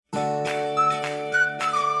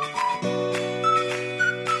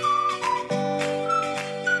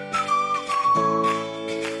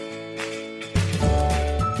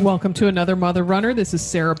Welcome to another Mother Runner. This is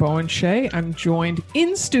Sarah Bowen Shea. I'm joined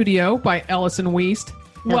in studio by Ellison Wiest.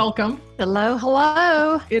 Welcome. Hello,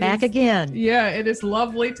 hello. Back again. Yeah, it is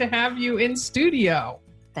lovely to have you in studio.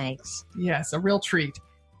 Thanks. Yes, a real treat.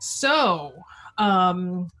 So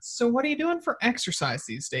what are you doing for exercise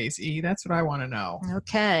these days, E? That's what I want to know.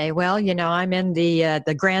 Okay. Well, I'm in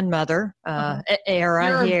the grandmother era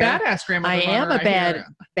You're here. a badass grandmother. I am a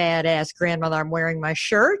badass grandmother. I'm wearing my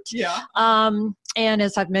shirt. Yeah. And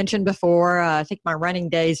as I've mentioned before, I think my running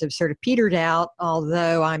days have sort of petered out,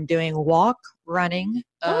 although I'm doing walk running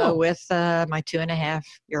with my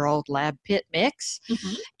 2.5-year-old lab pit mix.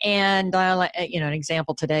 Mm-hmm. And, an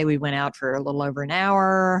example today, we went out for a little over an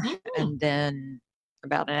hour, and then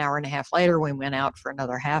about an hour and a half later, we went out for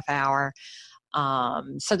another half hour.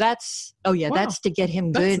 So that's to get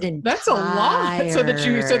him good and that's tired. A lot so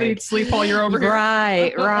that he'd sleep while you're over here.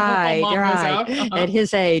 Right. Uh-huh. At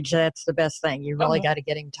his age, that's the best thing. You really got to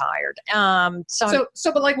get him tired.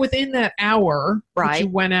 But like within that hour right. that you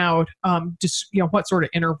went out, what sort of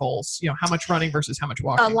intervals, how much running versus how much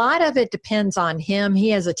walking? A lot of it depends on him.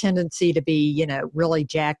 He has a tendency to be, really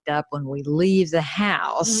jacked up when we leave the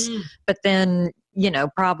house, but then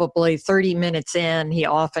probably 30 minutes in, he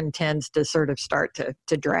often tends to sort of start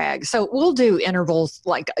to drag. So we'll do intervals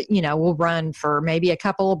like, we'll run for maybe a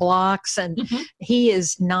couple of blocks, and he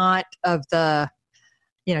is not of the,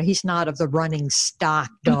 he's not of the running stock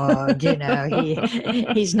dog,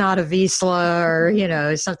 he's not a Vizsla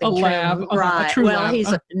or, something. A lab. Right. A true lab.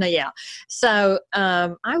 Yeah. So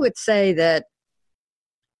I would say that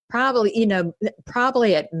probably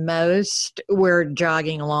at most we're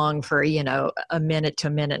jogging along for, a minute to a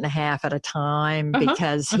minute and a half at a time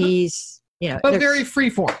because he's, but very free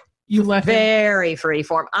form. You let him? Very free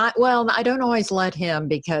form. I don't always let him,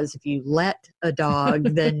 because if you let a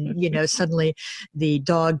dog, then, suddenly the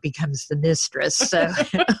dog becomes the mistress. So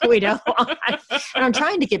we don't want, and I'm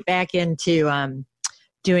trying to get back into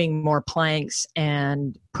doing more planks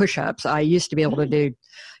and push-ups. I used to be able to do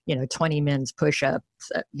 20 men's push-ups.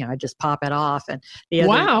 I just pop it off. And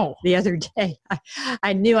the other day,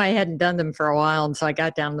 I knew I hadn't done them for a while. And so I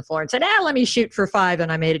got down on the floor and said, let me shoot for 5.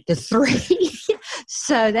 And I made it to 3.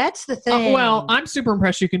 So that's the thing. I'm super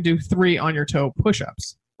impressed you can do 3 on your toe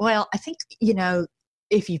push-ups. Well, I think,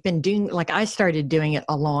 if you've been doing, like I started doing it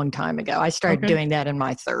a long time ago. I started doing that in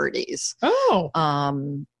my 30s.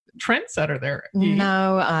 Trendsetter there.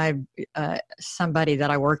 No, somebody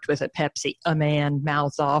that I worked with at Pepsi, a man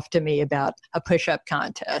mouthed off to me about a push-up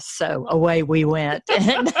contest. So away we went.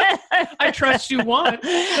 I trust you won.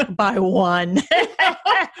 By 1.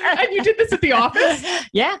 And you did this at the office?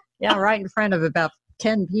 Yeah, right in front of about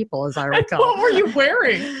 10 people, as I recall. What were you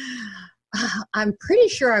wearing? I'm pretty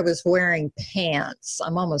sure I was wearing pants.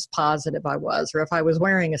 I'm almost positive I was. Or if I was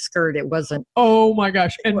wearing a skirt, it wasn't. Oh my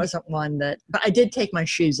gosh. It wasn't one that, but I did take my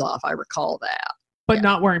shoes off. I recall that. But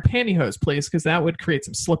not wearing pantyhose, please, because that would create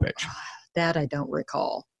some slippage. That I don't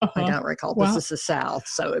recall. Uh-huh. I don't recall. Wow. This is the South,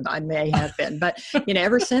 so I may have been. But,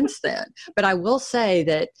 ever since then. But I will say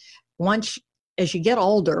that as you get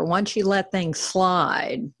older, once you let things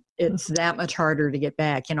slide, it's that much harder to get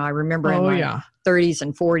back. I remember in my 30s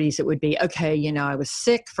and 40s, it would be, okay, I was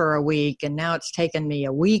sick for a week, and now it's taken me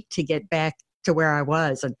a week to get back to where I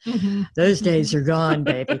was. And those days are gone,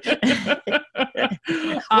 baby.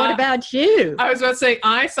 What about you? I was about to say,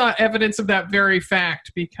 I saw evidence of that very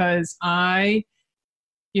fact, because BC,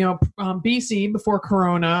 before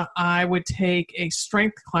Corona, I would take a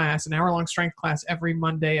strength class, an hour-long strength class every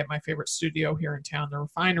Monday at my favorite studio here in town, the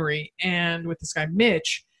Refinery, and with this guy,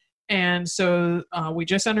 Mitch. And so we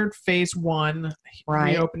just entered phase 1,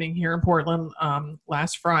 reopening here in Portland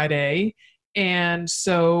last Friday. And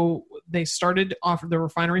so the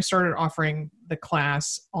Refinery started offering the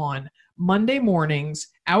class on Monday mornings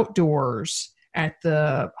outdoors at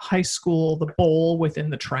the high school, the bowl within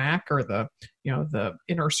the track, or the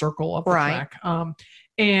inner circle of the track.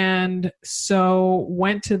 And so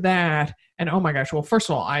went to that, and oh my gosh, well, first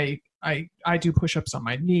of all, I do push-ups on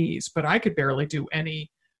my knees, but I could barely do any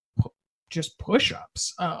just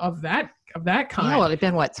push-ups of that kind. Well, it had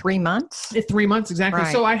been 3 months? 3 months, exactly.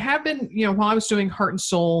 Right. So I have been, while I was doing Heart and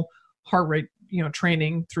Soul heart rate,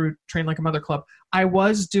 training through Train Like a Mother Club, I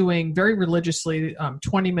was doing very religiously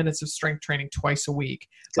 20 minutes of strength training twice a week,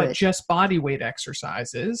 but just body weight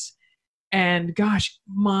exercises. And gosh,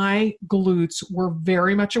 my glutes were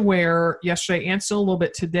very much aware yesterday and still a little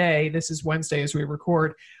bit today. This is Wednesday as we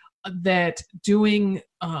record, that doing,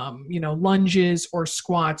 lunges or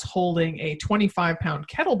squats holding a 25-pound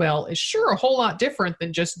kettlebell is sure a whole lot different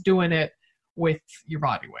than just doing it with your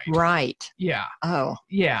body weight. Right. Yeah. Oh.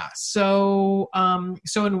 Yeah. So,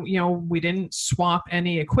 we didn't swap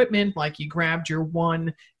any equipment. Like you grabbed your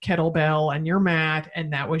one kettlebell and your mat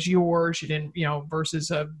and that was yours. You didn't,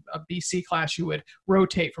 versus a BC class, you would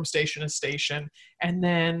rotate from station to station. And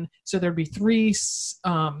then, so there'd be 3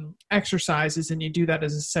 exercises and you do that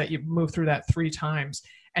as a set. You move through that 3 times.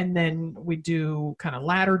 And then we do kind of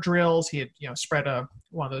ladder drills. He had, spread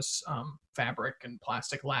one of those fabric and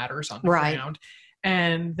plastic ladders on the ground,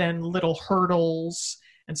 and then little hurdles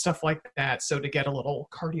and stuff like that. So to get a little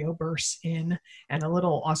cardio burst in, and a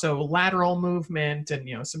little also lateral movement,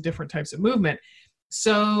 and some different types of movement.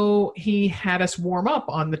 So he had us warm up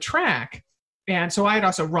on the track, and so I had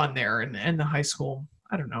also run there in the high school.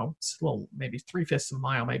 I don't know, it's a little, maybe 3/5 of a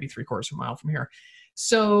mile, maybe 3/4 of a mile from here.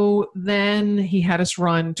 So then he had us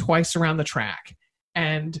run twice around the track,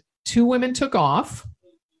 and 2 women took off.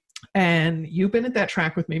 And you've been at that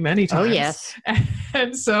track with me many times. Oh, yes.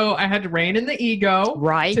 And so I had to rein in the ego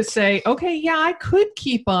to say, okay, yeah, I could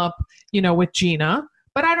keep up, with Gina,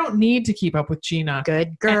 but I don't need to keep up with Gina.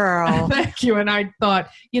 Good girl. Thank you. And I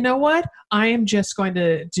thought, you know what? I am just going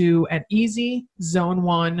to do an easy zone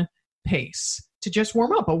 1 pace to just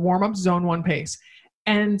warm up, a warm-up zone 1 pace.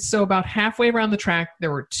 And so about halfway around the track,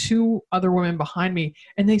 there were 2 other women behind me,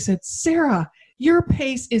 and they said, Sarah, your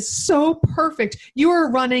pace is so perfect. You are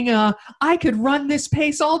running I could run this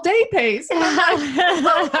pace all day pace. And I'm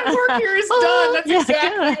like, my work here is done. That's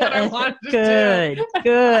exactly what I wanted to do.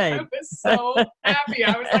 Good. I was so happy.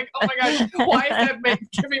 I was like, oh my gosh, why is that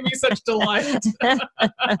giving me such delight?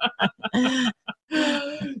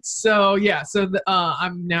 So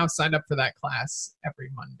I'm now signed up for that class every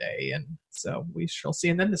Monday. And so we shall see.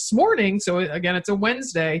 And then this morning, so again, it's a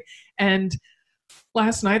Wednesday, and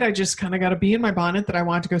last night, I just kind of got a bee in my bonnet that I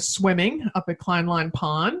wanted to go swimming up at Kleinlein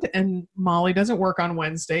Pond, and Molly doesn't work on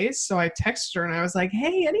Wednesdays. So I texted her and I was like,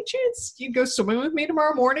 hey, any chance you'd go swimming with me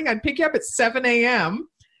tomorrow morning? I'd pick you up at 7 a.m.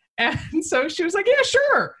 And so she was like, yeah,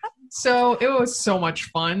 sure. So it was so much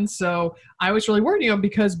fun. So I was really worried,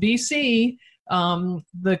 because BC,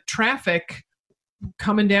 the traffic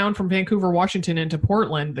coming down from Vancouver, Washington into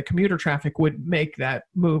Portland, the commuter traffic would make that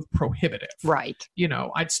move prohibitive. Right.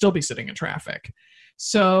 I'd still be sitting in traffic.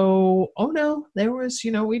 So, oh no, there was,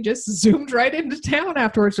 we just zoomed right into town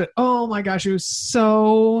afterwards. But oh my gosh, it was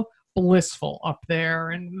so blissful up there.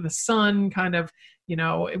 And the sun kind of,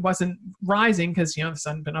 it wasn't rising because, the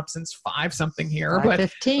sun had been up since 5 something here.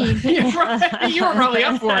 5:15. But you were probably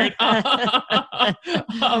up for it.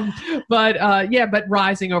 But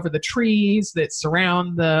rising over the trees that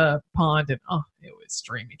surround the pond, and it was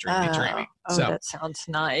dreamy. Oh, So that sounds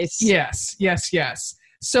nice. Yes.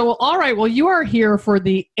 So, all right. Well, you are here for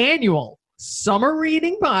the annual Summer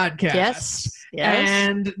Reading Podcast. Yes.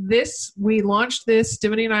 And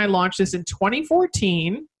Dimity and I launched this in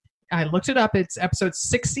 2014. I looked it up. It's episode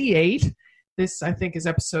 68. This, I think, is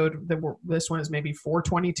this one is maybe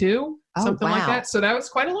 422, something like that. So that was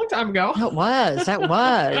quite a long time ago. That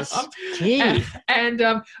was. Gee.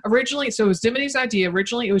 And originally, so it was Dimity's idea.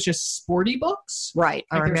 Originally, it was just sporty books. Right.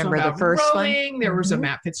 I remember the first rowing. There was a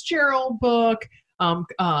Matt Fitzgerald book.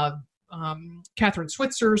 Catherine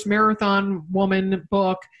Switzer's Marathon Woman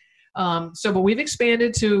book. But we've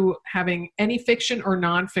expanded to having any fiction or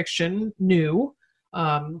nonfiction new.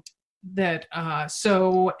 And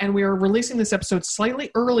we are releasing this episode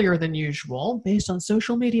slightly earlier than usual based on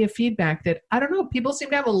social media feedback that, I don't know, people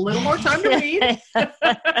seem to have a little more time to read, a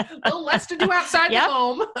little less to do outside the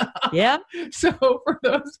home. Yeah. So for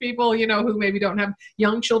those people, who maybe don't have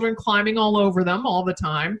young children climbing all over them all the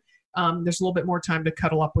time, there's a little bit more time to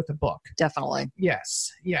cuddle up with a book. Definitely.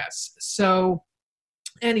 Yes. So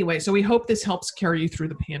anyway, so we hope this helps carry you through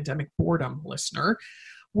the pandemic boredom, listener.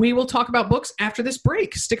 We will talk about books after this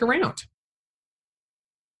break. Stick around.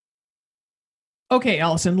 Okay,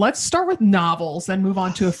 Allison, let's start with novels, then move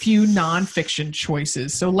on to a few nonfiction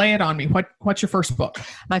choices. So lay it on me. What's your first book?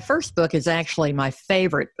 My first book is actually my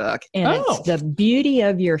favorite book, and it's The Beauty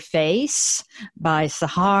of Your Face by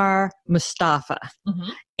Sahar Mustafa.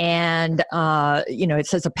 Mm-hmm. And, it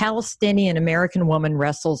says a Palestinian-American woman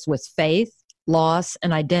wrestles with faith, loss,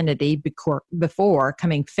 and identity before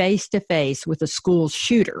coming face to face with a school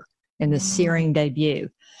shooter in the searing debut.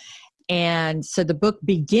 And so the book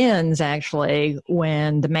begins actually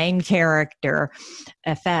when the main character,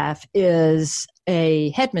 Afaf, is a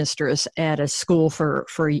headmistress at a school for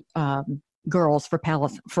girls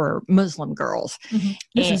for Muslim girls. Mm-hmm.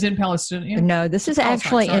 This is in Palestine. No, this is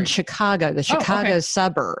actually in Chicago, the Chicago okay.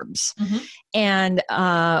 suburbs. Mm-hmm. And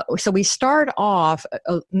so we start off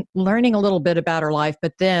learning a little bit about her life,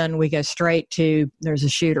 but then we go straight to there's a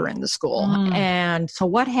shooter in the school. And so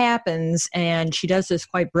what happens, and she does this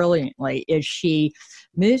quite brilliantly, is she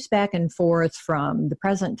moves back and forth from the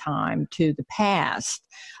present time to the past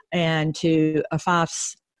and to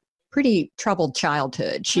Afaf's pretty troubled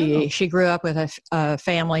childhood. She grew up with a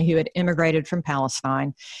family who had immigrated from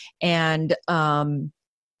Palestine, and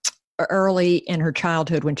early in her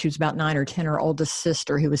childhood, when she was about 9 or 10, her oldest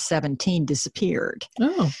sister, who was 17, disappeared.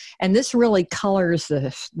 And this really colors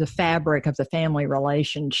the fabric of the family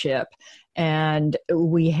relationship. And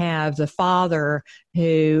we have the father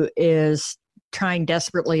who is trying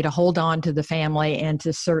desperately to hold on to the family and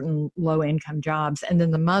to certain low-income jobs. And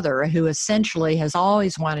then the mother, who essentially has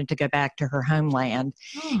always wanted to go back to her homeland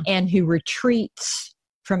and who retreats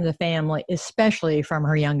from the family, especially from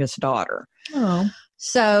her youngest daughter.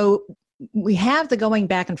 So we have the going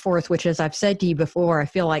back and forth, which, as I've said to you before, I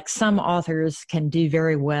feel like some authors can do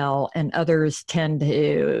very well and others tend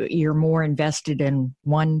to, you're more invested in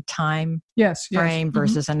one time frame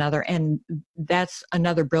versus another. And that's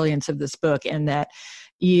another brilliance of this book, in that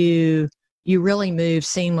you really move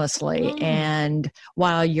seamlessly. And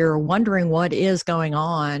while you're wondering what is going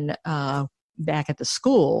on back at the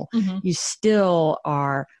school, you still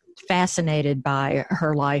are fascinated by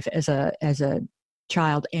her life as a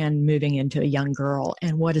child and moving into a young girl,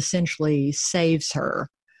 and what essentially saves her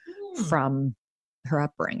from her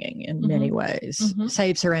upbringing in many ways,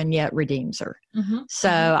 saves her and yet redeems her. So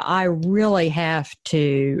I really have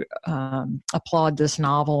to applaud this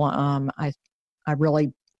novel. I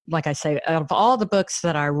really, like I say, out of all the books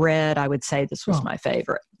that I read, I would say this was my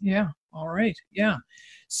favorite. Yeah. All right. Yeah.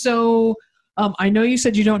 So I know you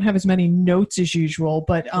said you don't have as many notes as usual,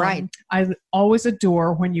 but I always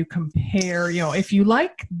adore when you compare, if you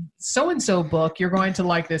like so-and-so book, you're going to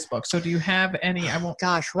like this book. So do you have any?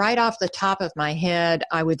 Gosh, right off the top of my head,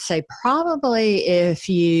 I would say probably if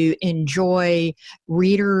you enjoy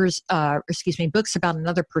books about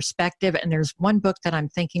another perspective, and there's one book that I'm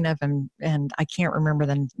thinking of, and I can't remember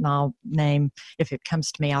the name. If it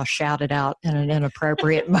comes to me, I'll shout it out in an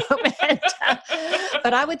inappropriate moment.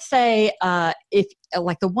 But I would say if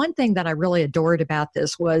the one thing that I really adored about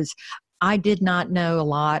this was I did not know a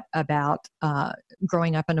lot about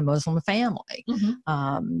growing up in a Muslim family.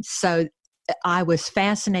 So I was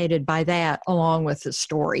fascinated by that along with the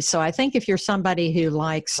story. So I think if you're somebody who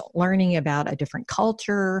likes learning about a different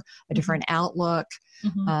culture, a different outlook,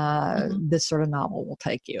 this sort of novel will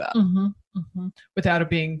take you up. Without it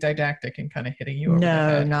being didactic and kind of hitting you over the No,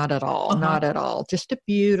 head. not at all. Not at all. Just a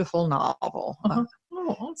beautiful novel.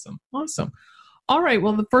 Oh, awesome. All right.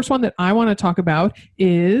 Well, the first one that I want to talk about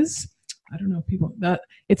is, I don't know people,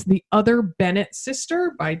 it's The Other Bennett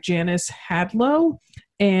Sister by Janice Hadlow.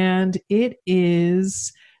 And it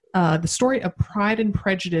is the story of Pride and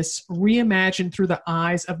Prejudice reimagined through the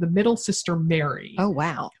eyes of the middle sister, Mary. Oh,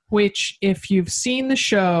 wow. Which, if you've seen the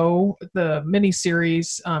show, the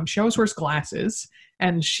miniseries, she always wears glasses,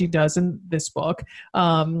 and she does in this book,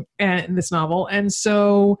 and in this novel. And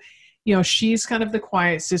so, she's kind of the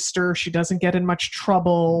quiet sister. She doesn't get in much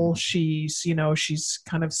trouble. She's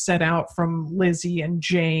kind of set out from Lizzie and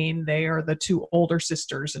Jane. They are the two older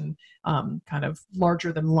sisters and kind of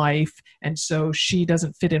larger than life. And so she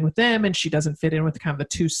doesn't fit in with them, and she doesn't fit in with kind of the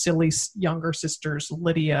two silly younger sisters,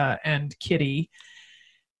 Lydia and Kitty.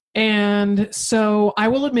 And so I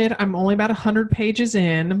will admit I'm only about 100 pages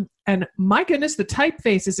in, and my goodness, the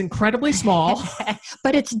typeface is incredibly small.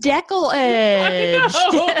 But it's deckle edged.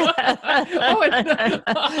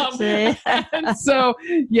 And so,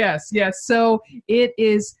 yes. So it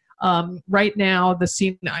is right now the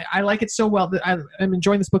scene. I like it so well that I'm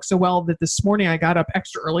enjoying this book so well that this morning I got up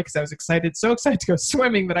extra early because I was so excited to go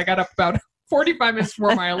swimming that I got up about 45 minutes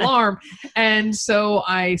before my alarm. And so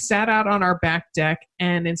I sat out on our back deck,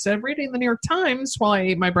 and instead of reading the New York Times while I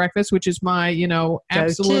ate my breakfast, which is my,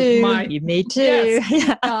 absolute, me too.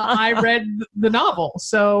 Yes, I read the novel.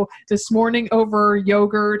 So this morning, over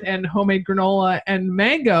yogurt and homemade granola and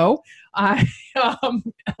mango, I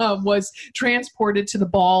was transported to the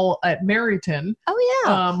ball at Meryton. Oh,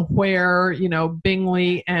 yeah. Where,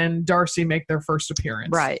 Bingley and Darcy make their first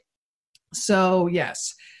appearance. Right. So,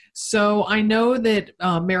 yes. So I know that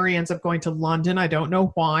Mary ends up going to London. I don't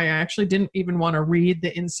know why. I actually didn't even want to read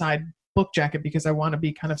the inside book jacket because I want to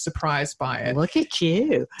be kind of surprised by it. Look at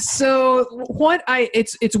you. So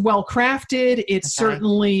it's well crafted. It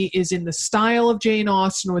certainly is in the style of Jane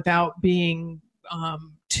Austen without being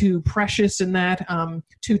too precious in that,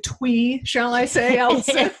 too twee, shall I say,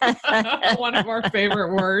 Allison? One of our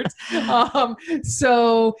favorite words.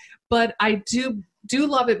 But I do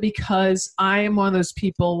love it because I am one of those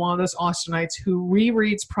people, one of those Austinites who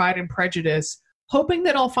rereads Pride and Prejudice, hoping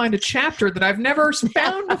that I'll find a chapter that I've never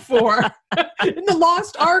found before in the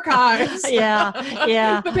lost archives. Yeah.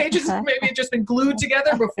 The pages maybe have just been glued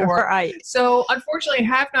together before. Right. So unfortunately, I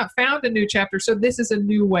have not found a new chapter. So this is a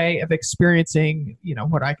new way of experiencing,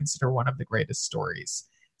 what I consider one of the greatest stories.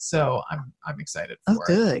 So I'm excited for it.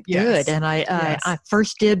 Good, Yes. good. And I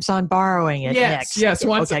first dibs on borrowing it next. Yes,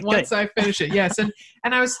 once Okay, I finish it, yes. And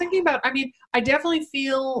I was thinking about, I definitely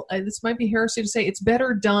feel, this might be heresy to say, it's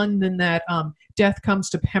better done than that Death Comes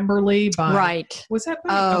to Pemberley by, Right. was that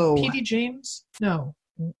by P.D. James? No.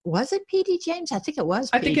 Was it P.D. James? I think it was.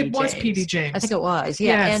 I think it was P.D. James. I think it was.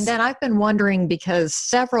 Yeah. Yes. And then I've been wondering because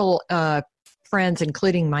several friends,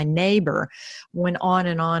 including my neighbor, went on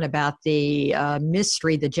and on about the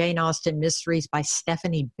mystery, the Jane Austen mysteries by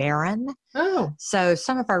Stephanie Barron. Oh. So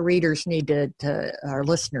some of our readers our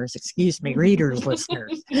listeners,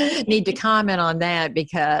 listeners, need to comment on that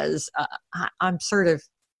because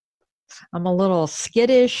I'm a little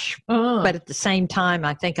skittish, but at the same time,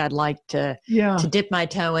 I think I'd like to dip my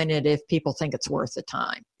toe in it if people think it's worth the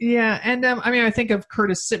time. Yeah, and I think of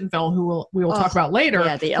Curtis Sittenfeld, who we will talk about later,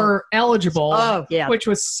 for Eligible, which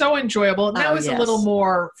was so enjoyable. And that was a little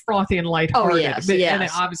more frothy and lighthearted, and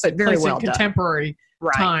it obviously very placed well in contemporary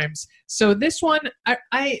times. So this one,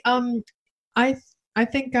 I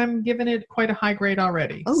think I'm giving it quite a high grade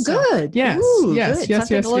already. Oh, so, good. Yes, Ooh, yes, good. yes,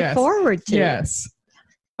 Something yes, to look forward to. Yes.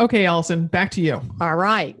 Okay, Allison, back to you. All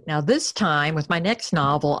right. Now, this time with my next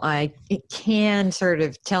novel, I can sort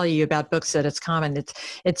of tell you about books that it's common.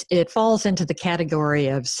 It falls into the category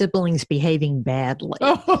of siblings behaving badly,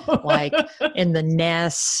 like In the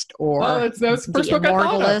Nest or that was the first The book I thought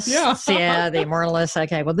of. Immortalists. Yeah, The Immortalists.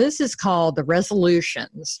 Okay. Well, this is called The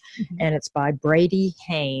Resolutions, and it's by Brady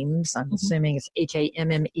Hames. I'm assuming it's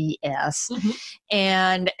Hammes.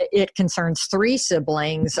 And it concerns three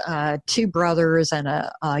siblings, two brothers and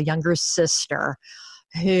a younger sister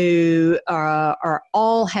who are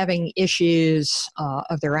all having issues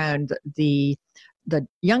of their own. The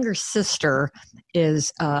younger sister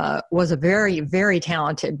was a very, very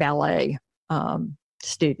talented ballet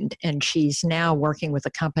student, and she's now working with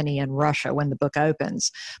a company in Russia when the book opens,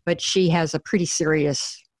 but she has a pretty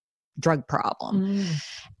serious drug problem.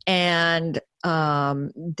 And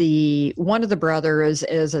one of the brothers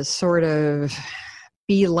is a sort of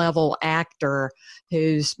B-level actor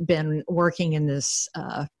who's been working in this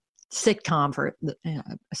sitcom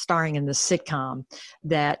starring in this sitcom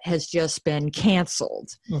that has just been canceled.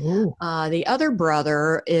 The other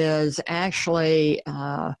brother is actually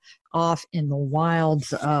off in the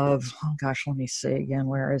wilds of, let me see again,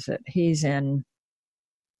 where is it? He's in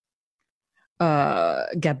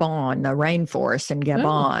Gabon, the rainforest in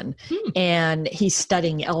Gabon, and he's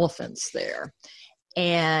studying elephants there.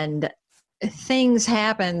 And things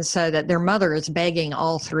happen so that their mother is begging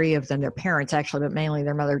all three of them, their parents actually, but mainly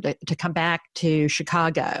their mother, to come back to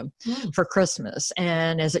Chicago for Christmas.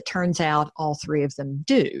 And as it turns out, all three of them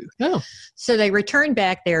do. So they return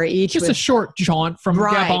back there each just with a short jaunt from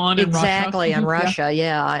Gabon and exactly, Russia. in Russia,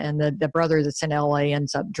 And the brother that's in LA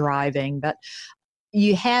ends up driving. But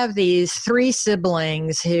you have these three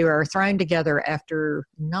siblings who are thrown together after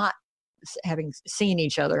not having seen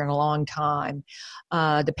each other in a long time.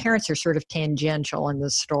 The parents are sort of tangential in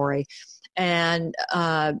this story. And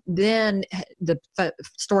then the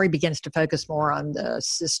story begins to focus more on the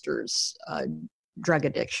sister's drug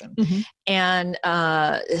addiction. And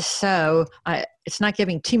so it's not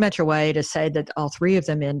giving too much away to say that all three of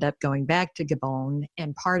them end up going back to Gabon.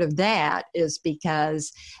 And part of that is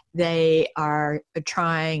because they are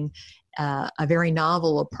trying a very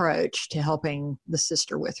novel approach to helping the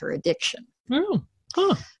sister with her addiction.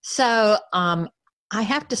 So I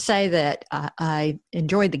have to say that I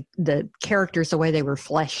enjoyed the characters, the way they were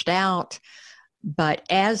fleshed out. But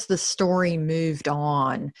as the story moved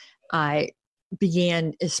on, I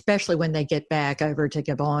began, especially when they get back over to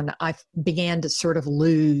Gabon, I began to sort of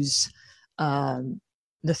lose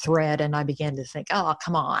the thread, and I began to think, oh,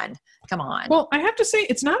 come on. Well, I have to say,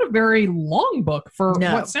 it's not a very long book for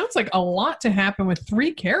what sounds like a lot to happen with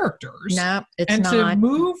three characters. No, it's and not. And to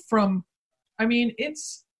move from,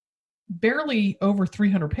 it's barely over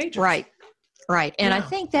 300 pages. Right. And I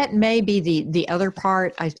think that may be the other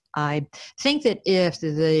part. I think that if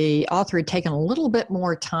the author had taken a little bit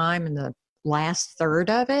more time in the last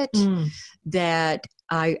third of it, that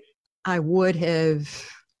I would have,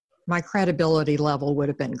 my credibility level would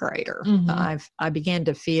have been greater. I began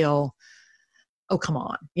to feel oh, come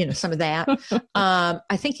on, some of that.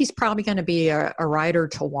 I think he's probably going to be a writer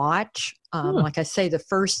to watch. Like I say, the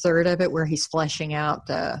first third of it where he's fleshing out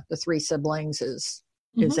the three siblings is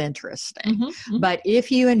interesting. But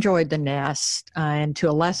if you enjoyed The Nest, and to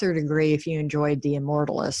a lesser degree, if you enjoyed The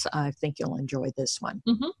Immortalist, I think you'll enjoy this one.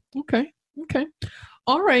 Okay.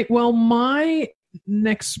 All right. Well, my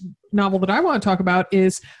next novel that I want to talk about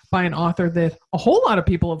is by an author that a whole lot of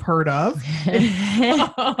people have heard of.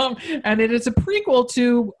 And it is a prequel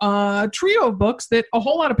to a trio of books that a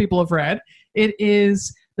whole lot of people have read. It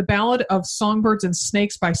is The Ballad of Songbirds and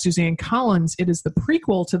Snakes by Suzanne Collins. It is the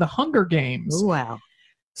prequel to The Hunger Games. Ooh, wow.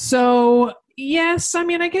 So, yes, I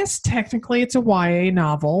mean, I guess technically it's a YA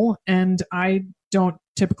novel, and I don't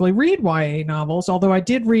typically read YA novels, although I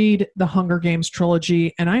did read the Hunger Games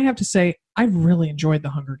trilogy, and I have to say, I really enjoyed the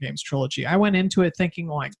Hunger Games trilogy. I went into it thinking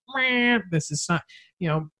like, this is not,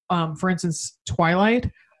 for instance, Twilight.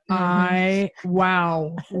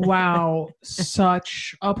 Wow,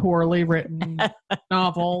 such a poorly written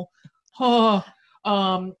novel. The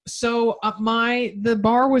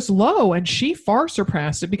bar was low, and she far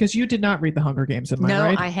surpassed it because you did not read the Hunger Games, am I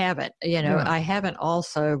right? No, I haven't. I haven't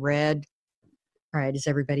also read. All right, is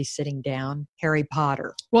everybody sitting down? Harry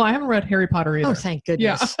Potter. Well, I haven't read Harry Potter either. Oh, thank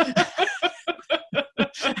goodness. Yeah.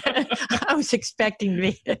 I was expecting to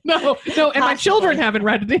be. No, and my children haven't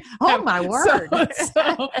read it. Oh, my word.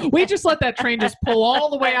 So we just let that train just pull all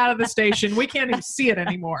the way out of the station. We can't even see it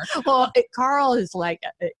anymore. Well, Carl is like,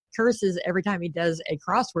 curses every time he does a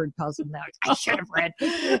crossword puzzle now. I should have read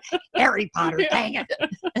Harry Potter. Dang it.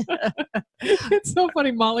 It's so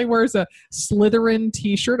funny. Molly wears a Slytherin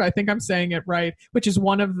t-shirt. I think I'm saying it right, which is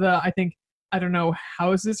one of the, I don't know,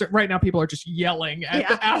 houses. Right now people are just yelling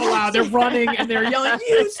out loud. They're running and they're yelling,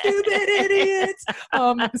 you stupid idiots.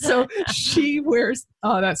 So she wears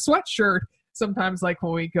that sweatshirt. Sometimes, like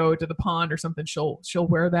when we go to the pond or something, she'll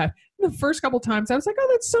wear that. And the first couple times, I was like, "Oh,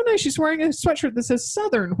 that's so nice." She's wearing a sweatshirt that says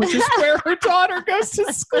Southern, which is where her daughter goes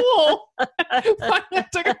to school. I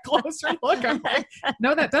took a closer look. I'm like,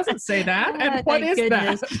 "No, that doesn't say that." And what is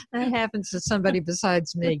that? That happens to somebody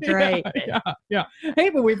besides me. Great. Yeah. Hey,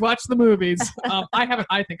 but we've watched the movies. I haven't.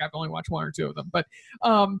 I think I've only watched one or two of them. But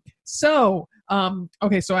okay.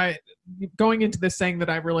 So going into this saying that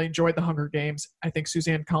I really enjoyed the Hunger Games. I think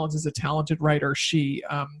Suzanne Collins is a talented writer.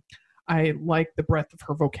 I like the breadth of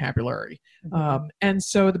her vocabulary. And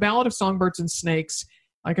so The Ballad of Songbirds and Snakes,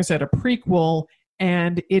 like I said, a prequel,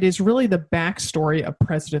 and it is really the backstory of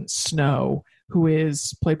President Snow, who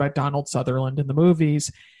is played by Donald Sutherland in the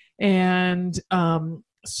movies. And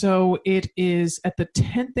so it is at the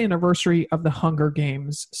 10th anniversary of the Hunger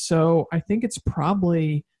Games. So I think that's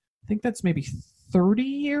maybe 30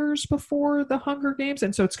 years before the Hunger Games.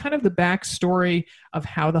 And so it's kind of the backstory of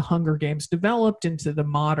how the Hunger Games developed into the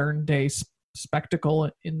modern day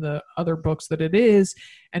spectacle in the other books that it is,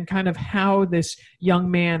 and kind of how this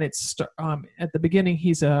young man, at the beginning,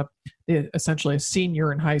 he's essentially a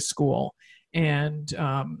senior in high school. And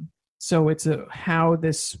so it's how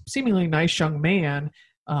this seemingly nice young man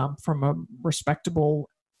from a respectable,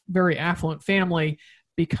 very affluent family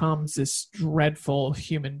becomes this dreadful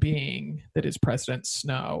human being that is President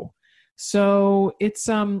Snow. So it's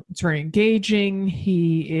very engaging.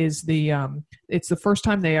 He is it's the first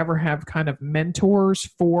time they ever have kind of mentors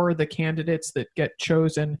for the candidates that get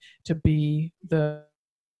chosen to be in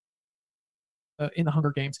the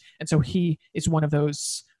Hunger Games. And so he is one of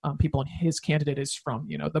those people, and his candidate is from,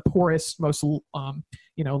 the poorest, most,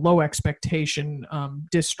 low expectation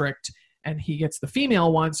district. And he gets the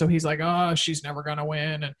female one. So he's like, oh, she's never going to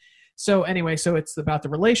win. And so anyway, so it's about the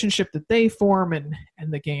relationship that they form and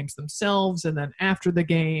the games themselves, and then after the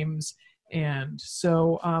games. And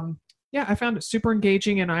so, I found it super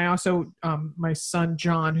engaging. And I also, my son,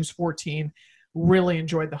 John, who's 14, really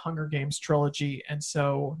enjoyed the Hunger Games trilogy. And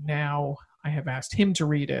so now I have asked him to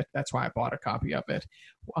read it. That's why I bought a copy of it,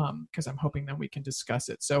 because I'm hoping then we can discuss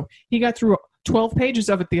it. So he got through 12 pages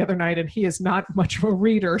of it the other night, and he is not much of a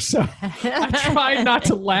reader. So I tried not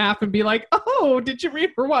to laugh and be like, oh, did you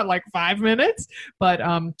read for what, like 5 minutes? But,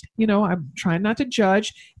 I'm trying not to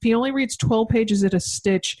judge. If he only reads 12 pages at a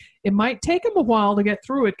stitch, it might take him a while to get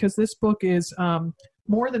through it, because this book is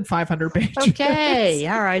more than 500 pages. Okay.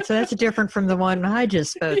 All right. So that's different from the one I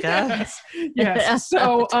just spoke of. Yes.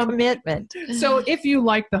 So commitment. So if you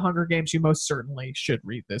like the Hunger Games, you most certainly should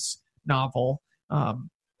read this novel. I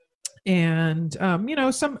know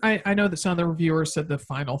that some of the reviewers said the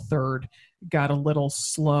final third got a little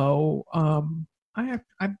slow. I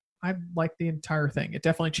like the entire thing. It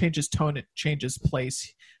definitely changes tone. It changes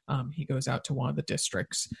place. He goes out to one of the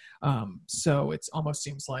districts. So it almost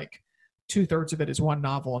seems like 2/3 of it is one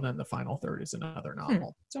novel, and then the final third is another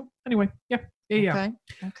novel. So anyway, yeah.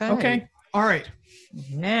 Okay. All right.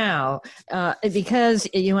 Now, because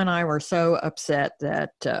you and I were so upset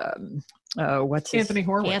that what's his Anthony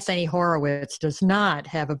Horowitz. Anthony Horowitz does not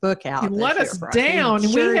have a book out. He let us down.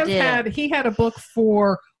 He had a book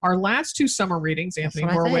for our last 2 summer readings,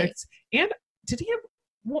 Anthony Horowitz, and did he have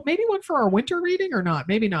maybe one for our winter reading or not?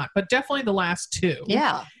 Maybe not, but definitely the last 2.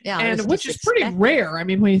 Yeah. And which is pretty rare. I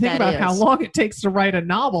mean, when you think about how long it takes to write a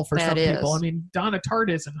novel for some people. I mean, Donna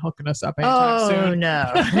Tartt isn't hooking us up anytime soon.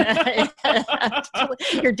 Oh, no.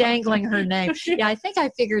 You're dangling her name. Yeah, I think I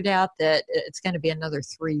figured out that it's going to be another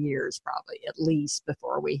 3 years probably at least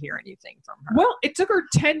before we hear anything from her. Well, it took her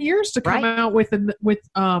 10 years to come out with the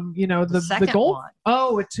gold one.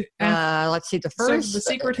 Oh, let's see, the first, The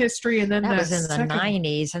Secret History, and then that was in the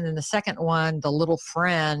 90s, and then the second one, The Little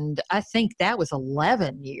Friend, I think that was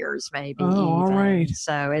 11 years maybe. Oh, all right.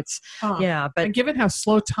 So it's but and given how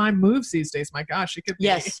slow time moves these days, my gosh, it could be.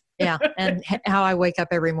 Yes, yeah, and how I wake up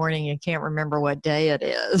every morning and can't remember what day it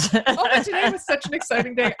is. But today was such an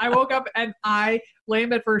exciting day. I woke up and I lay in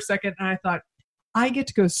bed for a second, and I thought, I get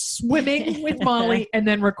to go swimming with Molly and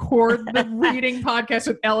then record the reading podcast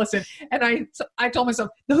with Ellison. And I told myself,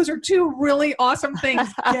 those are 2 really awesome things.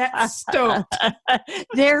 Get stoked.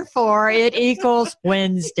 Therefore, it equals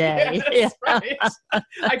Wednesday. Yes, right.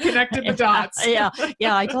 I connected the dots. Yeah.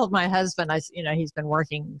 I told my husband, he's been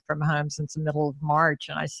working from home since the middle of March.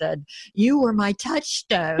 And I said, you were my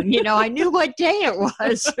touchstone. I knew what day it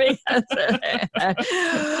was.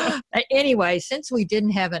 Anyway, since we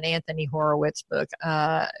didn't have an Anthony Horowitz book,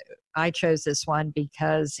 I chose this one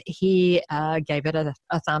because he gave it a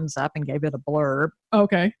thumbs up and gave it a blurb.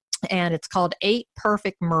 Okay. And it's called 8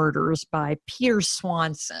 Perfect Murders by Peter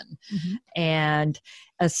Swanson. Mm-hmm. And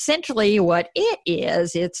essentially what it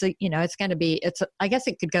is, I guess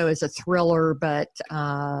it could go as a thriller, but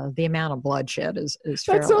the amount of bloodshed is That's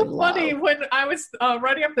so low. funny. When I was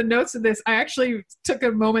writing up the notes of this, I actually took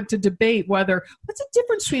a moment to debate what's the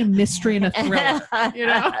difference between a mystery and a thriller,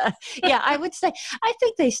 Yeah, I would say, I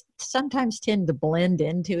think they sometimes tend to blend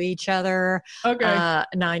into each other. Okay.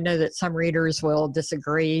 Now I know that some readers will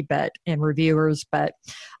disagree, and reviewers, but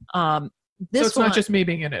so it's not just me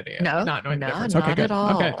being an idiot. No, not knowing the difference. Not Okay, good. At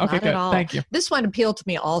all. Okay, not good. At all. Thank you. This one appealed to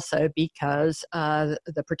me also because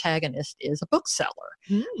the protagonist is a bookseller,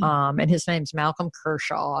 and his name's Malcolm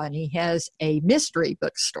Kershaw, and he has a mystery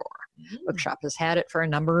bookstore. Bookshop has had it for a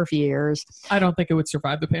number of years. I don't think it would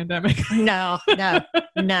survive the pandemic. No.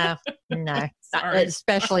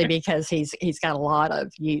 Especially because he's got a lot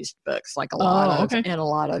of used books, like a lot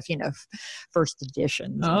of first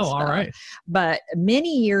editions. All right. But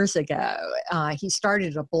many years ago, he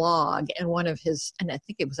started a blog, and and I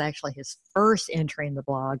think it was actually his first entry in the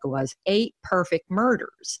blog was 8 Perfect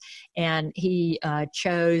Murders, and he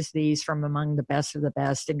chose these from among the best of the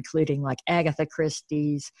best, including like Agatha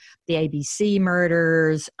Christie's The ABC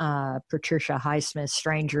Murders, Patricia Highsmith's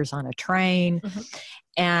Strangers on a Train. Mm-hmm.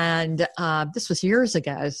 And this was years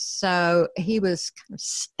ago. So he was kind of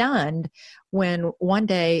stunned when one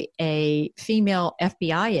day a female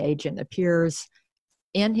FBI agent appears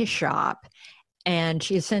in his shop, and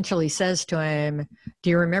she essentially says to him, do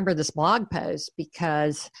you remember this blog post?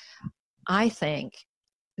 Because I think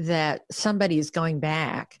that somebody is going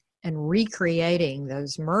back and recreating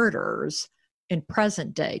those murders in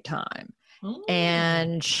present day time. Ooh.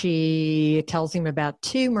 And she tells him about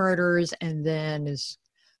 2 murders and then is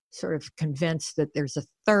sort of convinced that there's a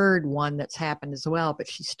third one that's happened as well, but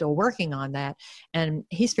she's still working on that. And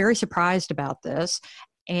he's very surprised about this.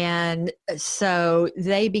 And so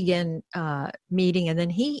they begin meeting, and then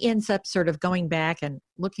he ends up sort of going back and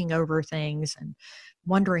looking over things and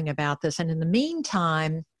wondering about this. And in the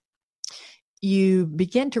meantime, you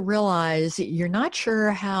begin to realize you're not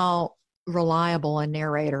sure how reliable a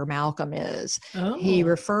narrator Malcolm is. Oh. He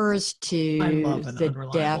refers to the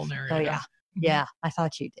death. Narrator. Oh yeah. Yeah, I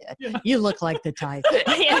thought you did. Yeah. You look like the type.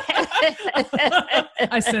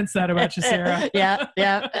 I sense that about you, Sarah. Yeah.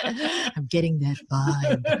 I'm getting that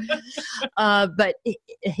vibe. But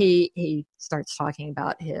he starts talking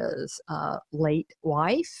about his late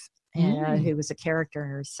wife, who was a character in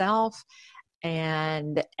herself.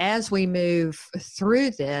 And as we move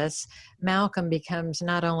through this, Malcolm becomes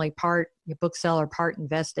not only part bookseller, part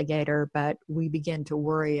investigator, but we begin to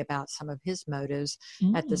worry about some of his motives.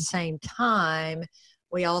 At the same time,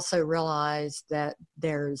 we also realize that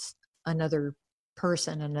there's another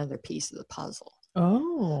person, another piece of the puzzle.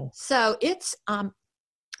 Oh. So it's, I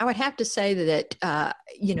would have to say that,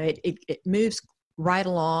 it moves right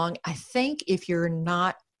along. I think if you're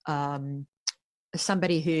not,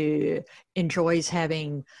 somebody who enjoys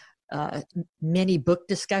having many book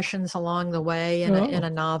discussions along the way in, Oh. in a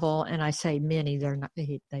novel. And I say many,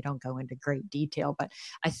 they don't go into great detail, but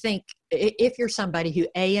I think if you're somebody who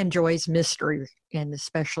enjoys mystery, and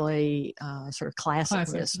especially sort of classic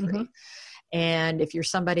mystery, Mhm. and if you're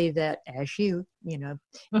somebody that, as you know,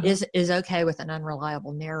 Uh-huh. is okay with an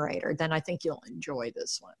unreliable narrator, then I think you'll enjoy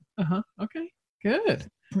this one. Uh-huh. Okay.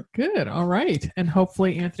 Good. All right. And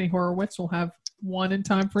hopefully Anthony Horowitz will have one in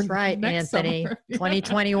time for That's right, next Anthony. summer.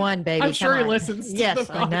 2021, baby. I'm sure Come he on. listens to Yes,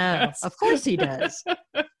 the I know. podcast. Of course he does.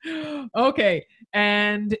 Okay.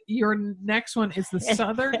 And your next one is the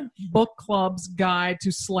Southern Book Club's Guide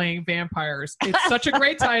to Slaying Vampires. It's such a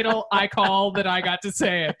great title. I call that I got to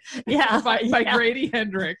say it. Yeah. by Grady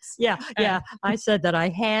Hendrix. Yeah. I said that I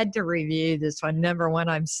had to review this one. Number one,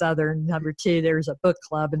 I'm Southern. Number two, there's a book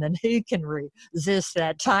club. And then who can resist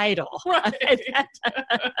that title? Right.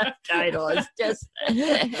 That title is just.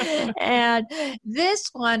 And this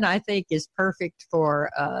one, I think, is perfect for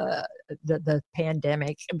the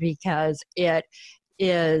pandemic because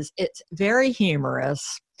it's very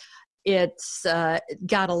humorous. It's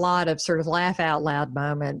got a lot of sort of laugh out loud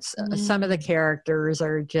moments. Some of the characters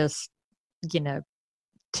are just,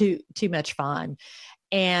 too much fun.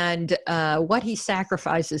 And what he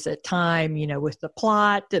sacrifices at time, with the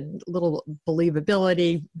plot and little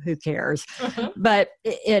believability, who cares? Uh-huh. But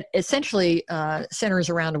it essentially centers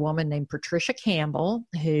around a woman named Patricia Campbell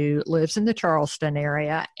who lives in the Charleston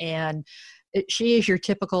area, and she is your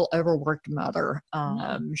typical overworked mother.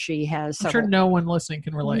 She has I'm sure no one listening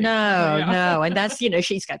can relate. No. And that's,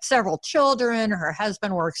 she's got several children. Her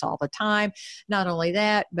husband works all the time. Not only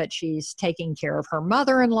that, but she's taking care of her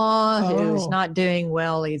mother-in-law who's not doing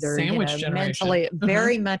well either. Sandwich generation. Mentally,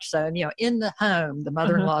 very much so. In the home, the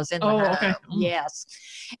mother-in-law's in the home. Okay. Yes.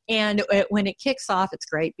 And when it kicks off, it's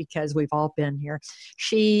great because we've all been here.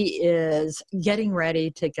 She is getting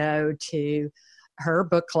ready to go to her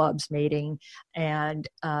book club's meeting, and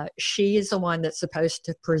she is the one that's supposed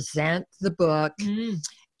to present the book,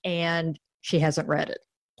 and she hasn't read it.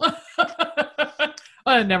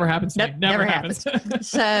 It never happens. Nope, never happens.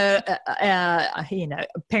 So,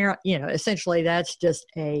 essentially, that's just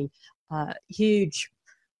a huge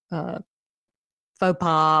faux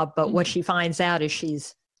pas. But what she finds out as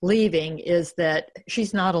she's leaving is that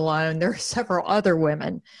she's not alone. There are several other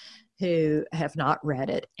women who have not read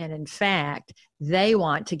it. And in fact, they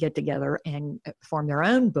want to get together and form their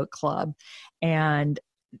own book club. And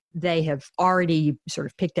they have already sort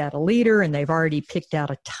of picked out a leader, and they've already picked out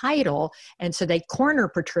a title. And so they corner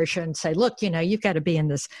Patricia and say, look, you've got to be in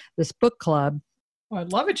this book club. Oh, I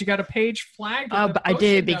love it. You got a page flagged. Oh, I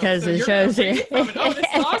do, because it shows it. Oh, this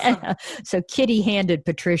is awesome. So Kitty handed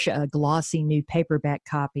Patricia a glossy new paperback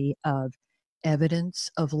copy of Evidence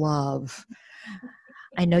of Love.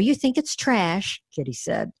 I know you think it's trash, Kitty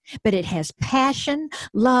said, but it has passion,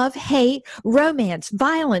 love, hate, romance,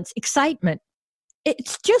 violence, excitement.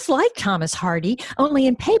 It's just like Thomas Hardy, only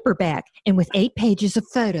in paperback and with 8 pages of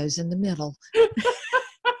photos in the middle.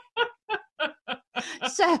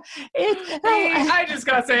 So I just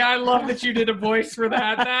gotta say, I love that you did a voice for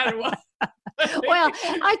that. Well,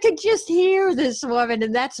 I could just hear this woman,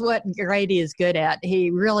 and that's what Grady is good at.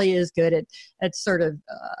 He really is good at sort of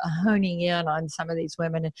honing in on some of these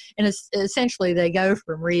women, and it's, essentially they go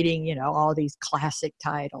from reading, all these classic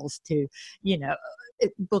titles to,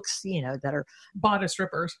 books, that are bodice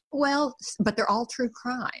strippers. Well, but they're all true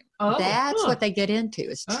crime. Oh, that's what they get into.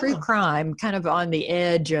 It's true crime, kind of on the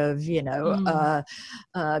edge of,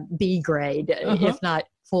 B grade, if not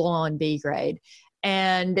full on B grade.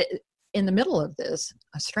 And in the middle of this,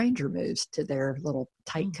 a stranger moves to their little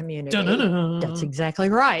tight community. Dun-dun-dun. That's exactly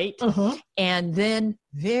right. Uh-huh. And then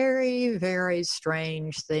very, very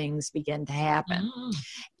strange things begin to happen.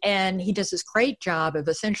 And he does this great job of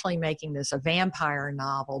essentially making this a vampire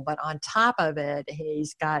novel. But on top of it,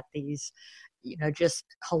 he's got these, just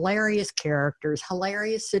hilarious characters,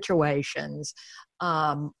 hilarious situations.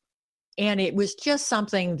 And it was just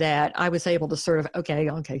something that I was able to sort of,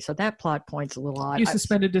 okay, so that plot point's a little odd. You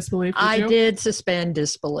suspended disbelief, I did suspend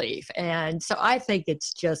disbelief. And so I think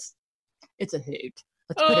it's a hoot.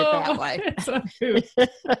 Let's put it that way. It's a hoot.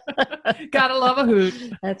 Gotta love a hoot.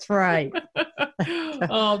 That's right.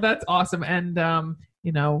 Oh, that's awesome. And,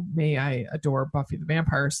 me, I adore Buffy the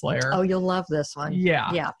Vampire Slayer. Oh, you'll love this one.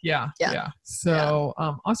 Yeah. So,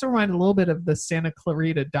 also reminded a little bit of the Santa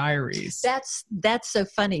Clarita Diaries. That's so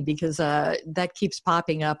funny because that keeps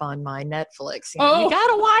popping up on my Netflix. You Oh. got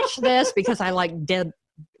to watch this because I like Dead.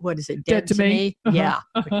 What is it? Dead to Me? Uh-huh. Yeah.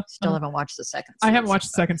 Still haven't watched the second season. I haven't watched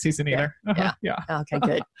the second season either. Yeah. Yeah. Okay,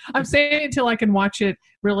 good. I'm saying until I can watch it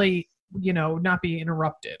really not be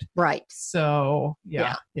interrupted. Right. So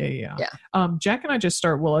yeah. Jack and I let's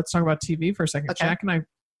talk about TV for a second. Okay. Jack and I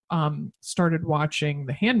started watching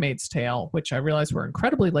The Handmaid's Tale, which I realized we're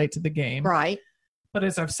incredibly late to the game. Right. But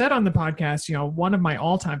as I've said on the podcast, one of my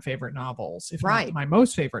all-time favorite novels, if not my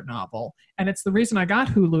most favorite novel, and it's the reason I got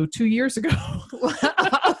Hulu 2 years ago.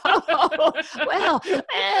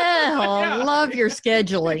 Love your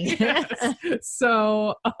scheduling. Yes.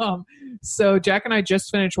 So Jack and I just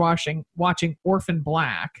finished watching Orphan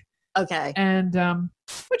Black. Okay. And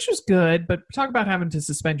which was good, but talk about having to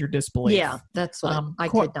suspend your disbelief. Yeah, that's what I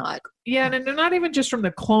could not. Yeah, and not even just from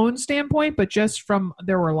the clone standpoint, but just from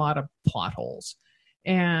there were a lot of plot holes.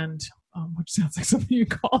 And which sounds like something you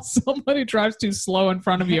call someone who drives too slow in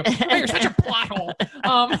front of you. Oh, you're such a plot hole.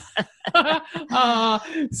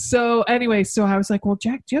 So anyway, I was like, well,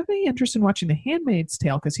 Jack, do you have any interest in watching The Handmaid's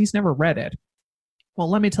Tale? Because he's never read it. Well,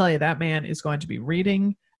 let me tell you, that man is going to be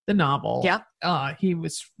reading the novel. Yeah. He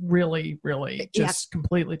was really, really just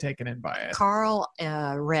completely taken in by it. Carl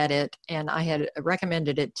read it, and I had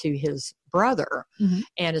recommended it to his brother,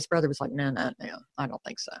 and his brother was like, no, I don't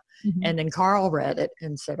think so. And then Carl read it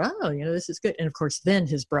and said, oh, this is good. And of course, then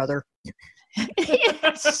his brother,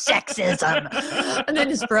 sexism. And then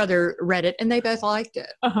his brother read it, and they both liked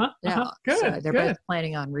it. Good. So they're both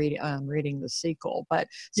planning on reading the sequel. But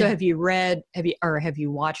so have you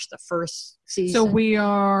watched the first season? So we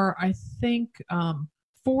are, I think, 4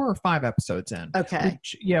 or 5 episodes in. Okay.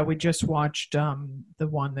 We just watched the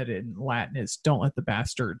one that in Latin is "Don't Let the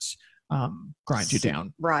Bastards Grind You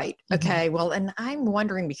Down." Right. Okay. Well, and I'm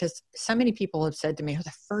wondering because so many people have said to me,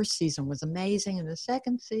 the first season was amazing and the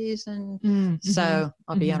second season. So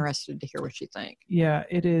I'll be interested to hear what you think. Yeah,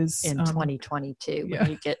 it is. In 2022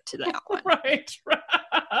 when you get to that one. Right.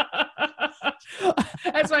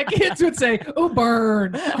 As my kids would say, oh,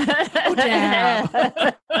 burn. Oh, dab.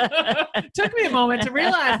 Took me a moment to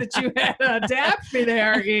realize that you had dabbed me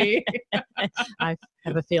there, E. I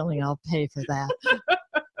have a feeling I'll pay for that.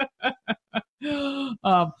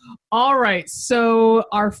 All right. So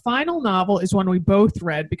our final novel is one we both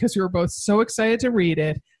read because we were both so excited to read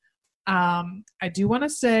it. I do want to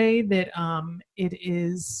say that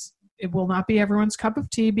it will not be everyone's cup of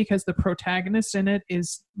tea because the protagonist in it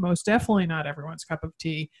is most definitely not everyone's cup of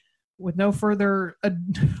tea. With no further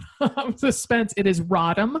suspense, it is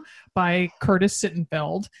Rodham by Curtis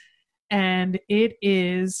Sittenfeld. And it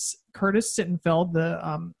is Curtis Sittenfeld,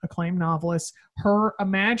 the acclaimed novelist, her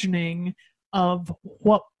imagining of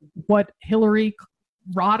what Hillary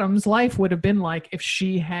Rodham's life would have been like if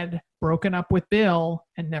she had broken up with Bill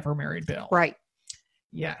and never married Bill. Right.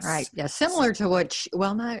 Yes. Right. Yeah. Similar to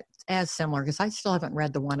not as similar because I still haven't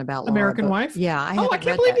read the one about Laura, American Wife. Yeah. I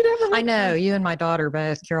can't believe you never read I know. You and my daughter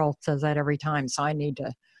both. Carol says that every time, so I need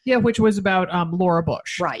to. Yeah, which was about Laura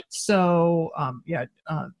Bush. Right. So,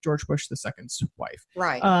 George Bush II's wife.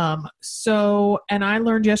 Right. And I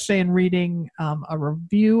learned yesterday in reading a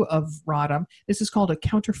review of Rodham, this is called a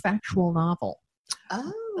counterfactual novel.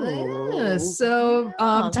 Oh. So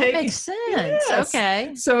that makes sense. Yes.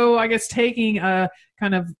 Okay. So I guess taking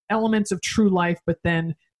kind of elements of true life, but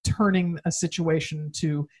then turning a situation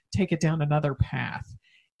to take it down another path.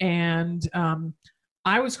 And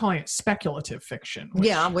I was calling it speculative fiction.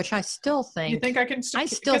 Which I still think. You think I can? I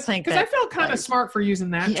still think because I felt kind of smart for using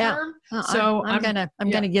that term. So I'm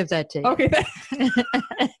gonna give that to you. Okay.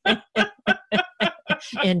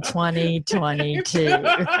 In 2022.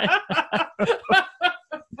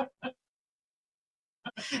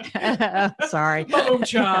 Sorry. Boom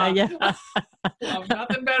cha. Yeah. Well,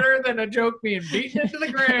 nothing better than a joke being beaten into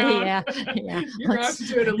the ground. Yeah. You're going to have to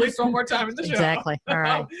do it at least one more time in the show. Exactly. All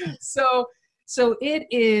right. So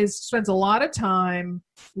it spends a lot of time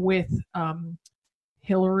with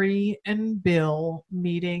Hillary and Bill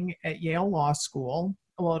meeting at Yale Law School.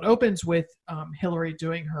 Well, it opens with Hillary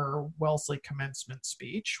doing her Wellesley commencement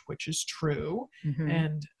speech, which is true,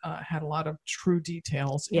 and had a lot of true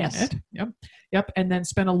details in it. Yep. And then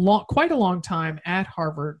spent quite a long time at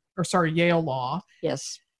Yale Law.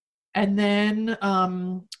 Yes. And then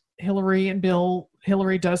Hillary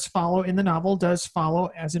does follow in the novel,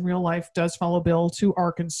 as in real life, does follow Bill to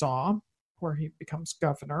Arkansas, where he becomes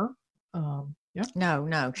governor.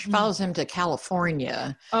 No. She follows him to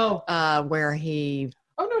California. Where he.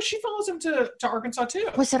 Oh no, she follows him to Arkansas too.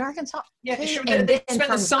 Was it Arkansas? Yeah, they spend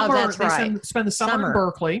the summer. That's right. Spend the summer in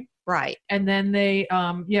Berkeley. Right. And then they,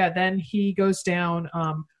 then he goes down,